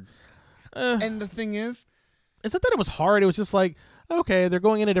was hard. And the thing is... It's not that it was hard. It was just like, okay, they're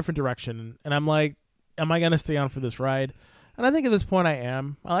going in a different direction. And I'm like, am I going to stay on for this ride? And I think at this point I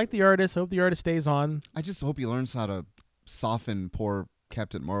am. I like the artist. I hope the artist stays on. I just hope he learns how to soften poor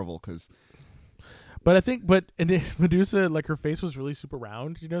Captain Marvel, because... But and Medusa, like, her face was really super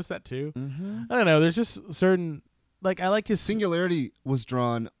round. Did you notice that too? Mm-hmm. I don't know. There's just certain, like, I like his... Singularity was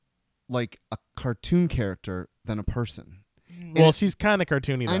drawn like a cartoon character than a person. Well, she's kind of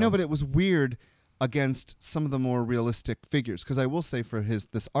cartoony, though. I know, but it was weird against some of the more realistic figures, because I will say for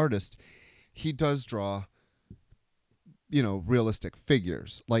this artist, he does draw, realistic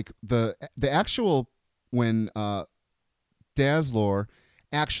figures. Like the actual, when Dazzler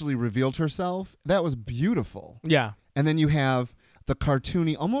actually revealed herself, that was beautiful. Yeah. And then you have the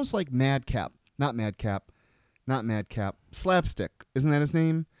cartoony, almost like not Madcap, Slapstick. Isn't that his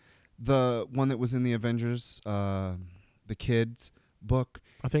name? The one that was in the Avengers, the kids book.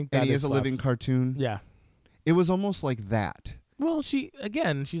 I think that and he is a living cartoon. Yeah. It was almost like that. Well, she's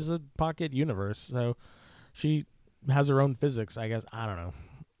a pocket universe, so she has her own physics, I guess. I don't know.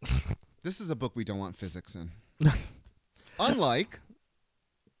 This is a book we don't want physics in. Unlike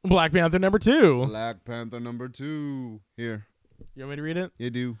Black Panther #2. Black Panther #2. Here. You want me to read it?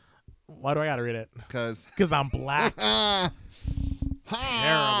 You do. Why do I gotta read it? Because I'm black.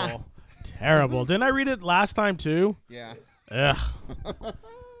 Terrible. Didn't I read it last time too? Yeah. Ugh.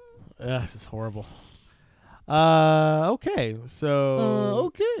 This is horrible. Okay. So.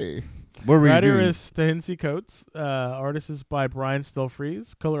 Okay. We're Writer reviewing. is Ta-Nehisi Coates. Artist is by Brian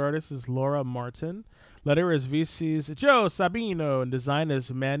Stillfreeze. Color artist is Laura Martin. Letterer is VC's Joe Sabino. And design is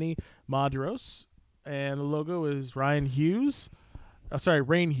Manny Madros. And the logo is Rain Hughes. Sorry.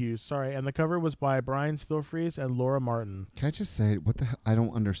 And the cover was by Brian Stillfreeze and Laura Martin. Can I just say, what the hell? I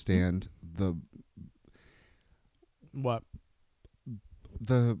don't understand What?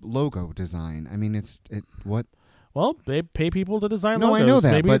 the logo design. I mean, what? Well, they pay people to design No, logos. I know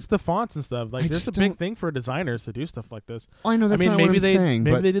that, Maybe but it's the fonts and stuff. Like, I there's just a big don't- thing for designers to do stuff like this. Oh, I know that's I mean, not maybe what I'm saying.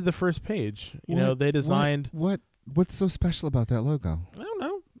 maybe but they did the first page. They designed. What's so special about that logo? I don't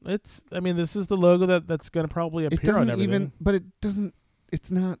know. This is the logo that's going to probably It appear on doesn't everything. even. But it doesn't. It's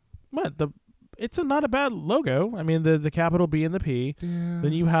not. What it's not a bad logo. I mean, the capital B and the P. Yeah.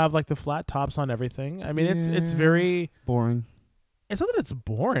 Then you have like the flat tops on everything. I mean, it's Yeah. very. Boring. it's not that it's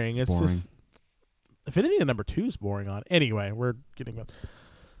boring. It's boring. just, if anything, the number 2 is boring on. Anyway, we're getting.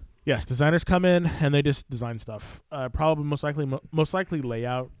 Yes, designers come in and they just design stuff. Probably most likely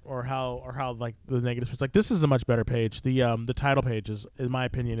layout or how like the negatives. It's like, this is a much better page. The title page is, in my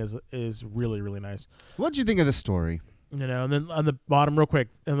opinion, is really really nice. What'd you think of the story? You know, and then on the bottom, real quick,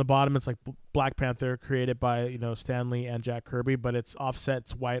 in the bottom, it's like Black Panther created by Stan Lee and Jack Kirby, but it's offset,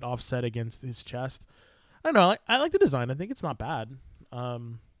 it's white offset against his chest. I don't know. I like the design. I think it's not bad. What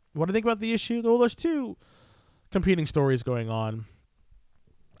do I think about the issue? Well, there's 2 competing stories going on.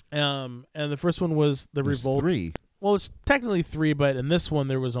 And the first one was the There's revolt. 3. Well, it's technically 3, but in this one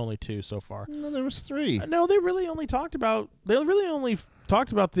there was only 2 so far. No, there was 3. No, they really only talked about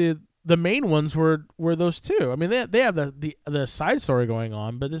the main ones were those 2. I mean, they have the side story going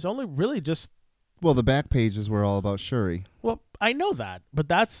on, but there's only really just. Well, the back pages were all about Shuri. Well, I know that,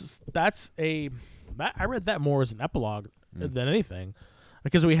 but I read that more as an epilogue than anything,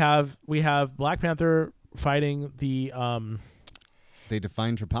 because we have Black Panther fighting the. They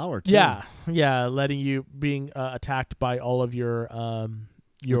defined her power too. Yeah, letting you being attacked by all of your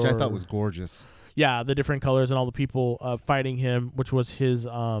which I thought was gorgeous. Yeah, the different colors and all the people fighting him, which was his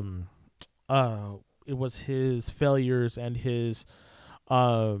it was his failures and his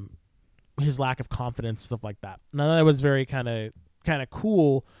lack of confidence, stuff like that. Now that was very kind of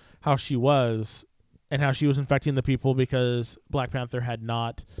cool how she was and how she was infecting the people, because Black Panther had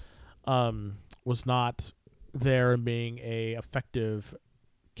not was not there and being a effective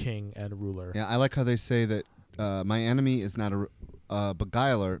king and ruler. Yeah, I like how they say that my enemy is not a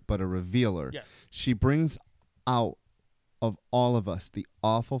beguiler, but a revealer. Yes. She brings out of all of us the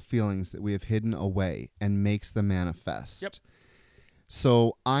awful feelings that we have hidden away and makes them manifest. Yep.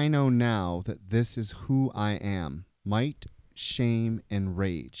 So I know now that this is who I am: might, shame, and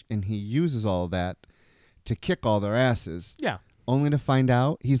rage. And he uses all of that to kick all their asses. Yeah. Only to find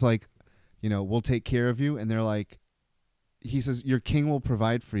out, he's like, we'll take care of you. And they're like, he says, your king will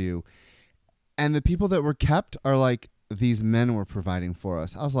provide for you. And the people that were kept are like, these men were providing for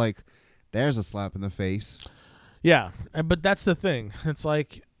us. I was like, there's a slap in the face. Yeah, but that's the thing. It's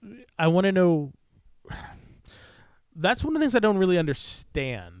like, I want to know. That's one of the things I don't really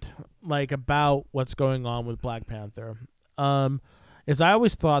understand, like, about what's going on with Black Panther. Is I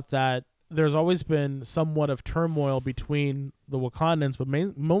always thought that there's always been somewhat of turmoil between the Wakandans, but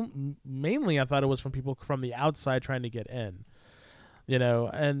mainly I thought it was from people from the outside trying to get in,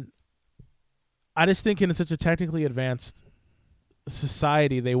 and I just think in such a technically advanced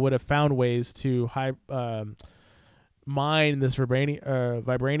society, they would have found ways to mine this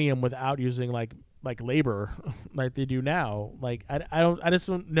vibranium without using like labor like they do now. Like I just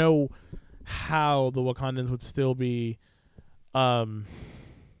don't know how the Wakandans would still be.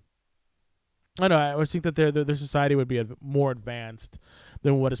 I know. I always think that their society would be more advanced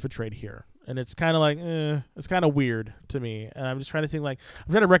than what is portrayed here, and it's kind of like it's kind of weird to me. And I'm just trying to think, like,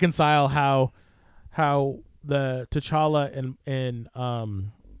 I'm trying to reconcile how the T'Challa and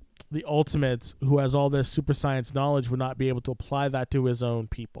the Ultimates, who has all this super science knowledge, would not be able to apply that to his own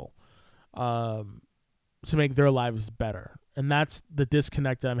people, to make their lives better. And that's the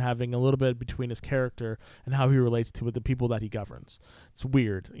disconnect that I'm having a little bit between his character and how he relates to the people that he governs. It's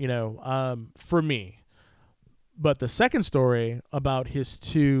weird, for me. But the second story about his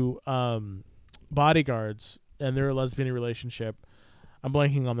 2 bodyguards and their lesbian relationship, I'm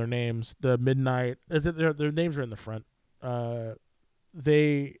blanking on their names. The Midnight, their names are in the front. They're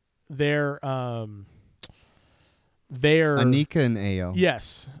Anika and Ayo.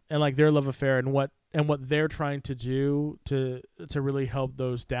 Yes, and like their love affair and what they're trying to do to really help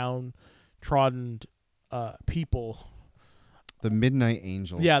those downtrodden people. The Midnight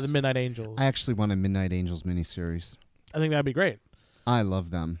Angels. Yeah, the Midnight Angels. I actually want a Midnight Angels miniseries. I think that'd be great. I love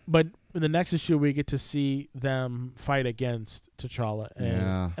them. But in the next issue, we get to see them fight against T'Challa,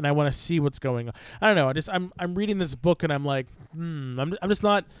 and I want to see what's going on. I don't know. I'm reading this book and I'm like, I'm just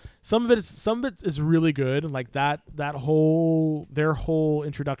not. Some of it is really good, like their whole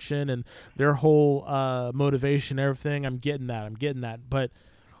introduction and their whole motivation, everything. I'm getting that. But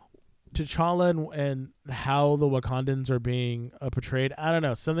T'Challa and how the Wakandans are being portrayed, I don't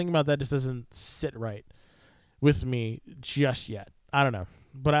know. Something about that just doesn't sit right with me just yet. I don't know.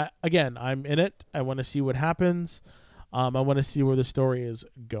 But I'm in it. I want to see what happens. I want to see where the story is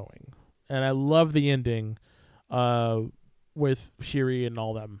going. And I love the ending with Shuri and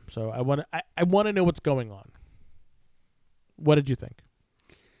all them. So I want to know what's going on. What did you think?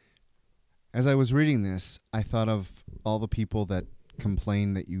 As I was reading this, I thought of all the people that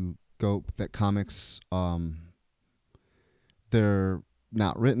complain that comics they're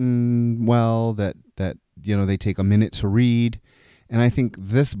not written well, that they take a minute to read. And I think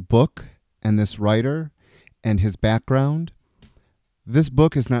this book and this writer and his background, this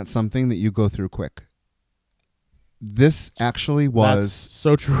book is not something that you go through quick. This actually That's was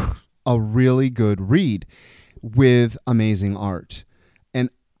so true. a really good read with amazing art. And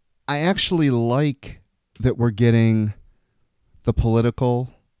I actually like that we're getting the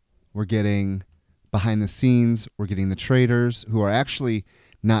political, we're getting behind the scenes, we're getting the traders who are actually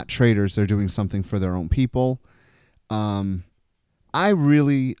not traders, they're doing something for their own people. I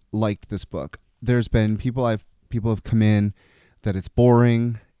really liked this book. There's been people have come in that it's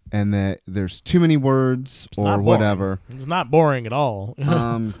boring and that there's too many words It's or not boring. whatever. It's not boring at all.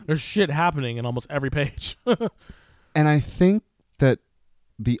 Um, There's shit happening in almost every page. And I think that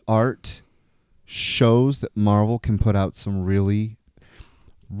the art shows that Marvel can put out some really,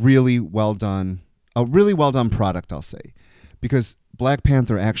 really well done, a really well done product, I'll say. Because Black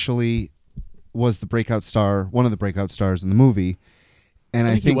Panther actually was the breakout star, one of the breakout stars in the movie. And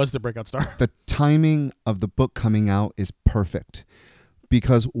I think he was the breakout star. the timing of the book coming out is perfect.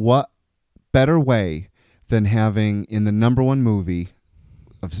 Because what better way than having in the number one movie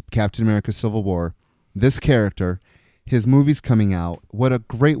of Captain America Civil War, this character, his movie's coming out. What a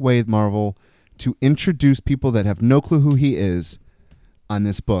great way, Marvel, to introduce people that have no clue who he is on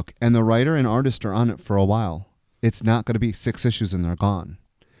this book. And the writer and artist are on it for a while. It's not going to be 6 issues and they're gone.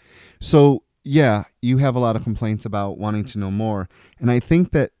 So, yeah, you have a lot of complaints about wanting to know more. And I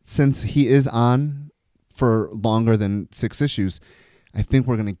think that since he is on for longer than 6 issues, I think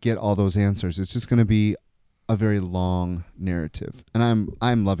we're going to get all those answers. It's just going to be a very long narrative. And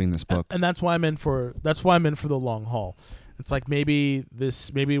I'm loving this book. And that's why I'm in for the long haul. It's like maybe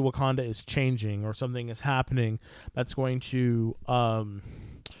Wakanda is changing or something is happening that's going to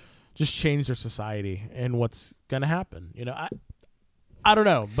just change their society and what's going to happen. You know, I don't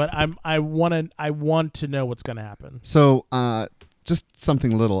know, but I want to know what's going to happen. So, just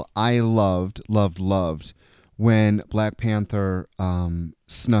something little. I loved when Black Panther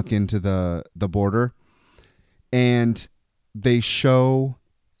snuck into the border, and they show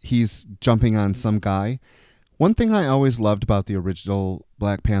he's jumping on some guy. One thing I always loved about the original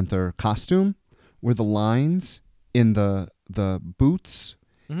Black Panther costume were the lines in the boots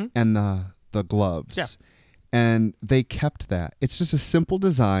and the gloves. Yeah. And they kept that. It's just a simple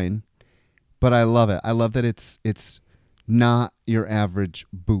design, but I love it. I love that it's not your average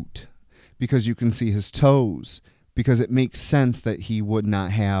boot because you can see his toes, because it makes sense that he would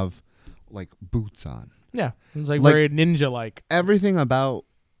not have like boots on. Yeah, it's like very ninja-like. Everything about,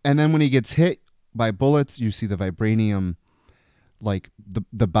 and then when he gets hit by bullets, you see the vibranium, like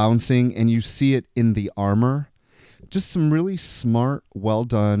the bouncing, and you see it in the armor. Just some really smart, well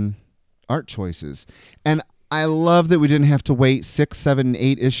done art choices. And I love that we didn't have to wait 6, 7,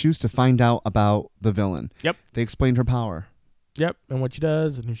 8 issues to find out about the villain. Yep. They explained her power. Yep, and what she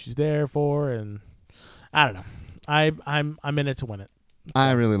does and who she's there for, and I don't know. I'm in it to win it. So.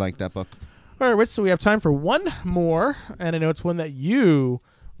 I really like that book. All right, Rich, so we have time for one more, and I know it's one that you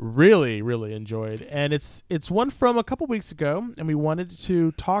really, really enjoyed, and it's one from a couple weeks ago, and we wanted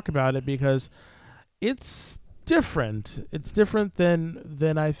to talk about it because it's different. It's different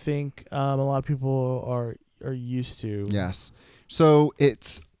than I think a lot of people are used to. Yes. So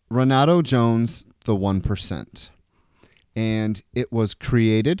it's Renato Jones, The 1%. And it was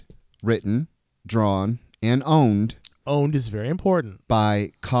created, written, drawn, and owned. Owned is very important.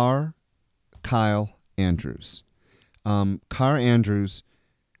 By Kyle Andrews. Kyle Andrews,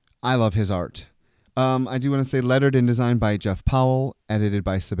 I love his art. I do want to say lettered and designed by Jeff Powell, edited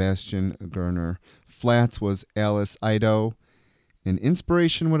by Sebastian Gerner. Flats was Alice Ido. And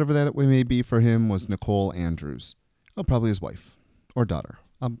inspiration, whatever that may be for him, was Nicole Andrews. Oh, probably his wife or daughter.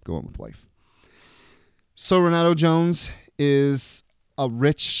 I'm going with wife. So Renato Jones is a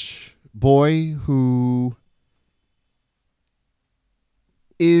rich boy who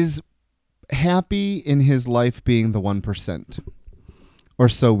is happy in his life being the 1%, or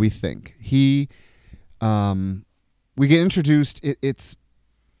so we think. We get introduced. It's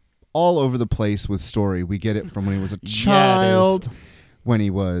all over the place with story. We get it from when he was a child, when he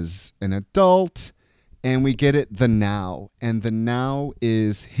was an adult, and we get it the now. And the now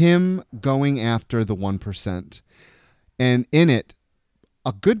is him going after the 1%. And in it,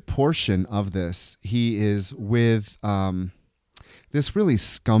 a good portion of this, he is with this really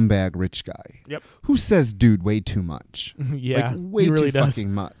scumbag rich guy. Yep. Who says dude way too much. Yeah, like way he really too does.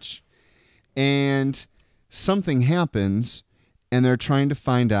 fucking much. And something happens, and they're trying to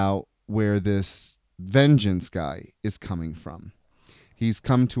find out where this vengeance guy is coming from. He's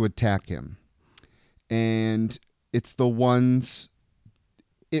come to attack him. And it's the ones...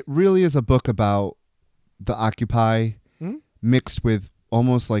 It really is a book about the Occupy mixed with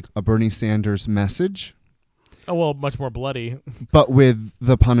almost like a Bernie Sanders message, Oh, well, much more bloody. but with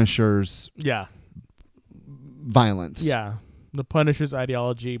the Punisher's Yeah. violence. Yeah. The Punisher's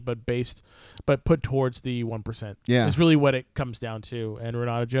ideology, but put towards the 1%. Yeah. Is really what it comes down to. And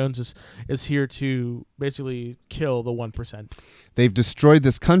Renata Jones is here to basically kill the 1%. They've destroyed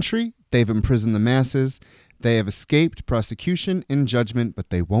this country. They've imprisoned the masses. They have escaped prosecution and judgment, but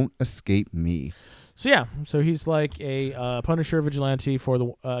they won't escape me. So yeah, so he's like a Punisher vigilante for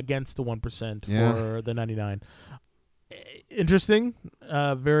the against the 1% Yeah. for the 99. Interesting,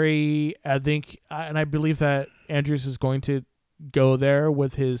 very. I think, and I believe that Andrews is going to go there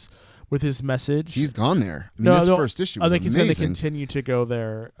with his message. He's gone there. I mean, this first issue was I think he's going to amazing. continue to go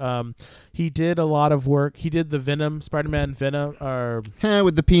there. He did a lot of work. He did the Venom, Spider-Man Venom, or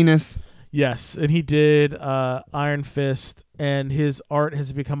With the penis. yes, and he did Iron Fist, and his art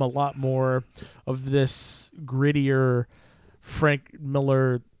has become a lot more of this grittier Frank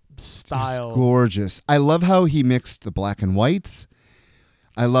Miller style. It's gorgeous. I love how he mixed the black and whites.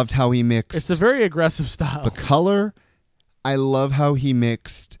 I loved how he mixed It's a very aggressive style. the color. I love how he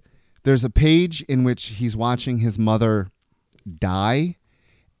mixed. There's a page in which he's watching his mother die,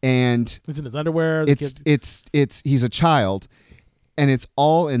 and He's in his underwear. The kid- it's he's a child, and it's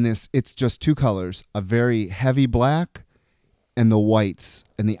all in this. It's just two colors: a very heavy black, and the whites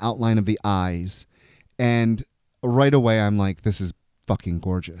and the outline of the eyes. And right away, I'm like, this is fucking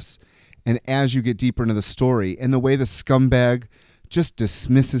gorgeous. And as you get deeper into the story, and the way the scumbag just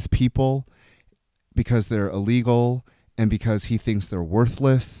dismisses people because they're illegal and because he thinks they're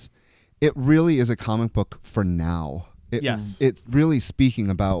worthless, it really is a comic book for now. Yes. It's really speaking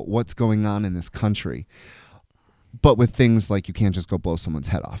about what's going on in this country, but with things like you can't just go blow someone's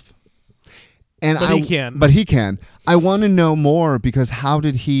head off. And But he can. But he can. I want to know more, because how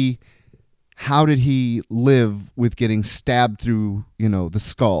did he live with getting stabbed through, the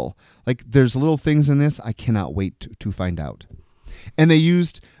skull? Like, there's little things in this I cannot wait to find out. And they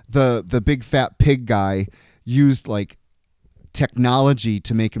used the big fat pig guy used like technology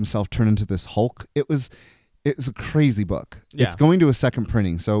to make himself turn into this Hulk. It's a crazy book. Yeah. It's going to a second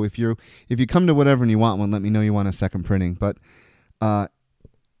printing. So if you come to whatever and you want one, let me know you want a second printing. But I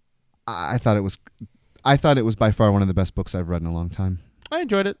thought it was by far one of the best books I've read in a long time. I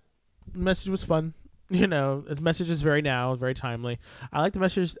enjoyed it. The message was fun. His message is very timely. I like the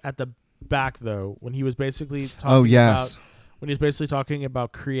message at the back though, when he was basically talking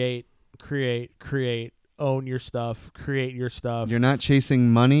about create, own your stuff, create your stuff. You're not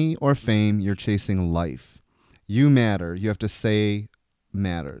chasing money or fame. You're chasing life. You matter. You have to say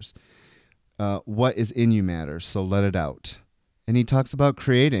matters. What is in you matters. So let it out. And he talks about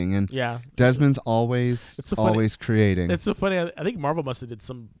creating, and Desmond's always creating. It's so funny. I think Marvel must have did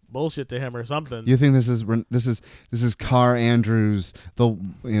some bullshit to him or something. You think this is Carr Andrews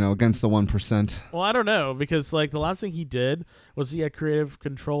against the 1%? Well, I don't know, because like the last thing he did was he had creative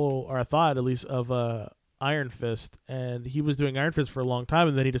control, or I thought at least, of Iron Fist, and he was doing Iron Fist for a long time,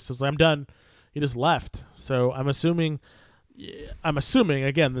 and then he just was like, I'm done. He just left. So I'm assuming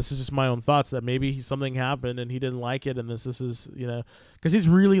again, this is just my own thoughts, that maybe something happened and he didn't like it, and this is because he's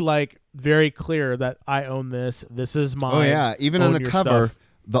really like very clear that I own this. This is mine. Oh yeah, even on the cover, stuff.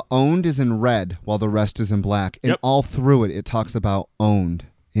 the owned is in red while the rest is in black, and all through it talks about owned,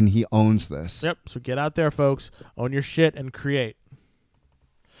 and he owns this. Yep. So get out there, folks. Own your shit and create.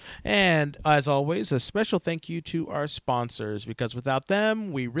 And as always, a special thank you to our sponsors, because without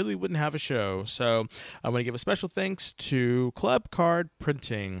them, we really wouldn't have a show. So I want to give a special thanks to Club Card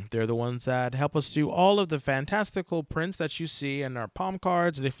Printing. They're the ones that help us do all of the fantastical prints that you see in our palm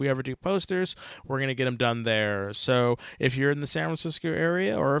cards. And if we ever do posters, we're going to get them done there. So if you're in the San Francisco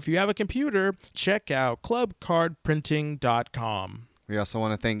area, or if you have a computer, check out clubcardprinting.com. We also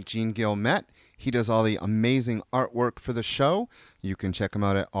want to thank Gene Gilmet. He does all the amazing artwork for the show. You can check him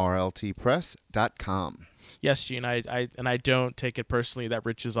out at rltpress.com. Yes, Gene, I don't take it personally that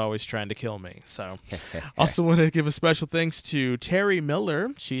Rich is always trying to kill me. So, also want to give a special thanks to Terry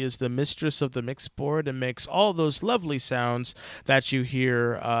Miller. She is the mistress of the mix board and makes all those lovely sounds that you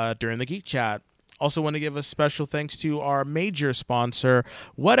hear during the Geek Chat. Also want to give a special thanks to our major sponsor,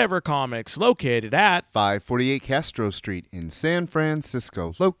 Whatever Comics, located at 548 Castro Street in San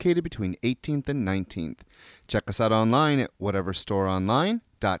Francisco, located between 18th and 19th. Check us out online at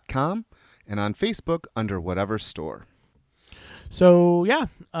whateverstoreonline.com and on Facebook under Whatever Store. So, yeah.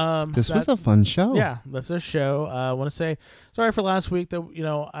 This was a fun show. Yeah, that's our show. I want to say sorry for last week that,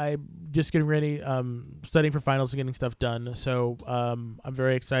 I'm just getting ready, studying for finals and getting stuff done. So I'm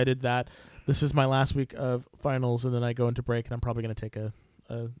very excited that this is my last week of finals, and then I go into break, and I'm probably going to take a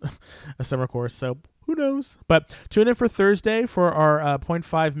a summer course. So who knows? But tune in for Thursday for our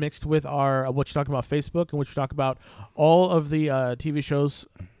 0.5 mixed with our What You Talking About Facebook, in which we talk about all of the TV shows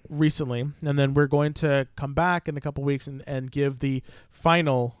recently, and then we're going to come back in a couple weeks and give the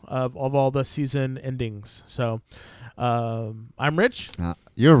final of all the season endings. So I'm Rich.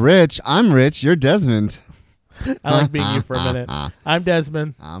 You're Rich. I'm Rich. You're Desmond. I like being you for a minute. I'm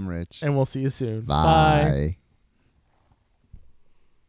Desmond. I'm Rich. And we'll see you soon. Bye.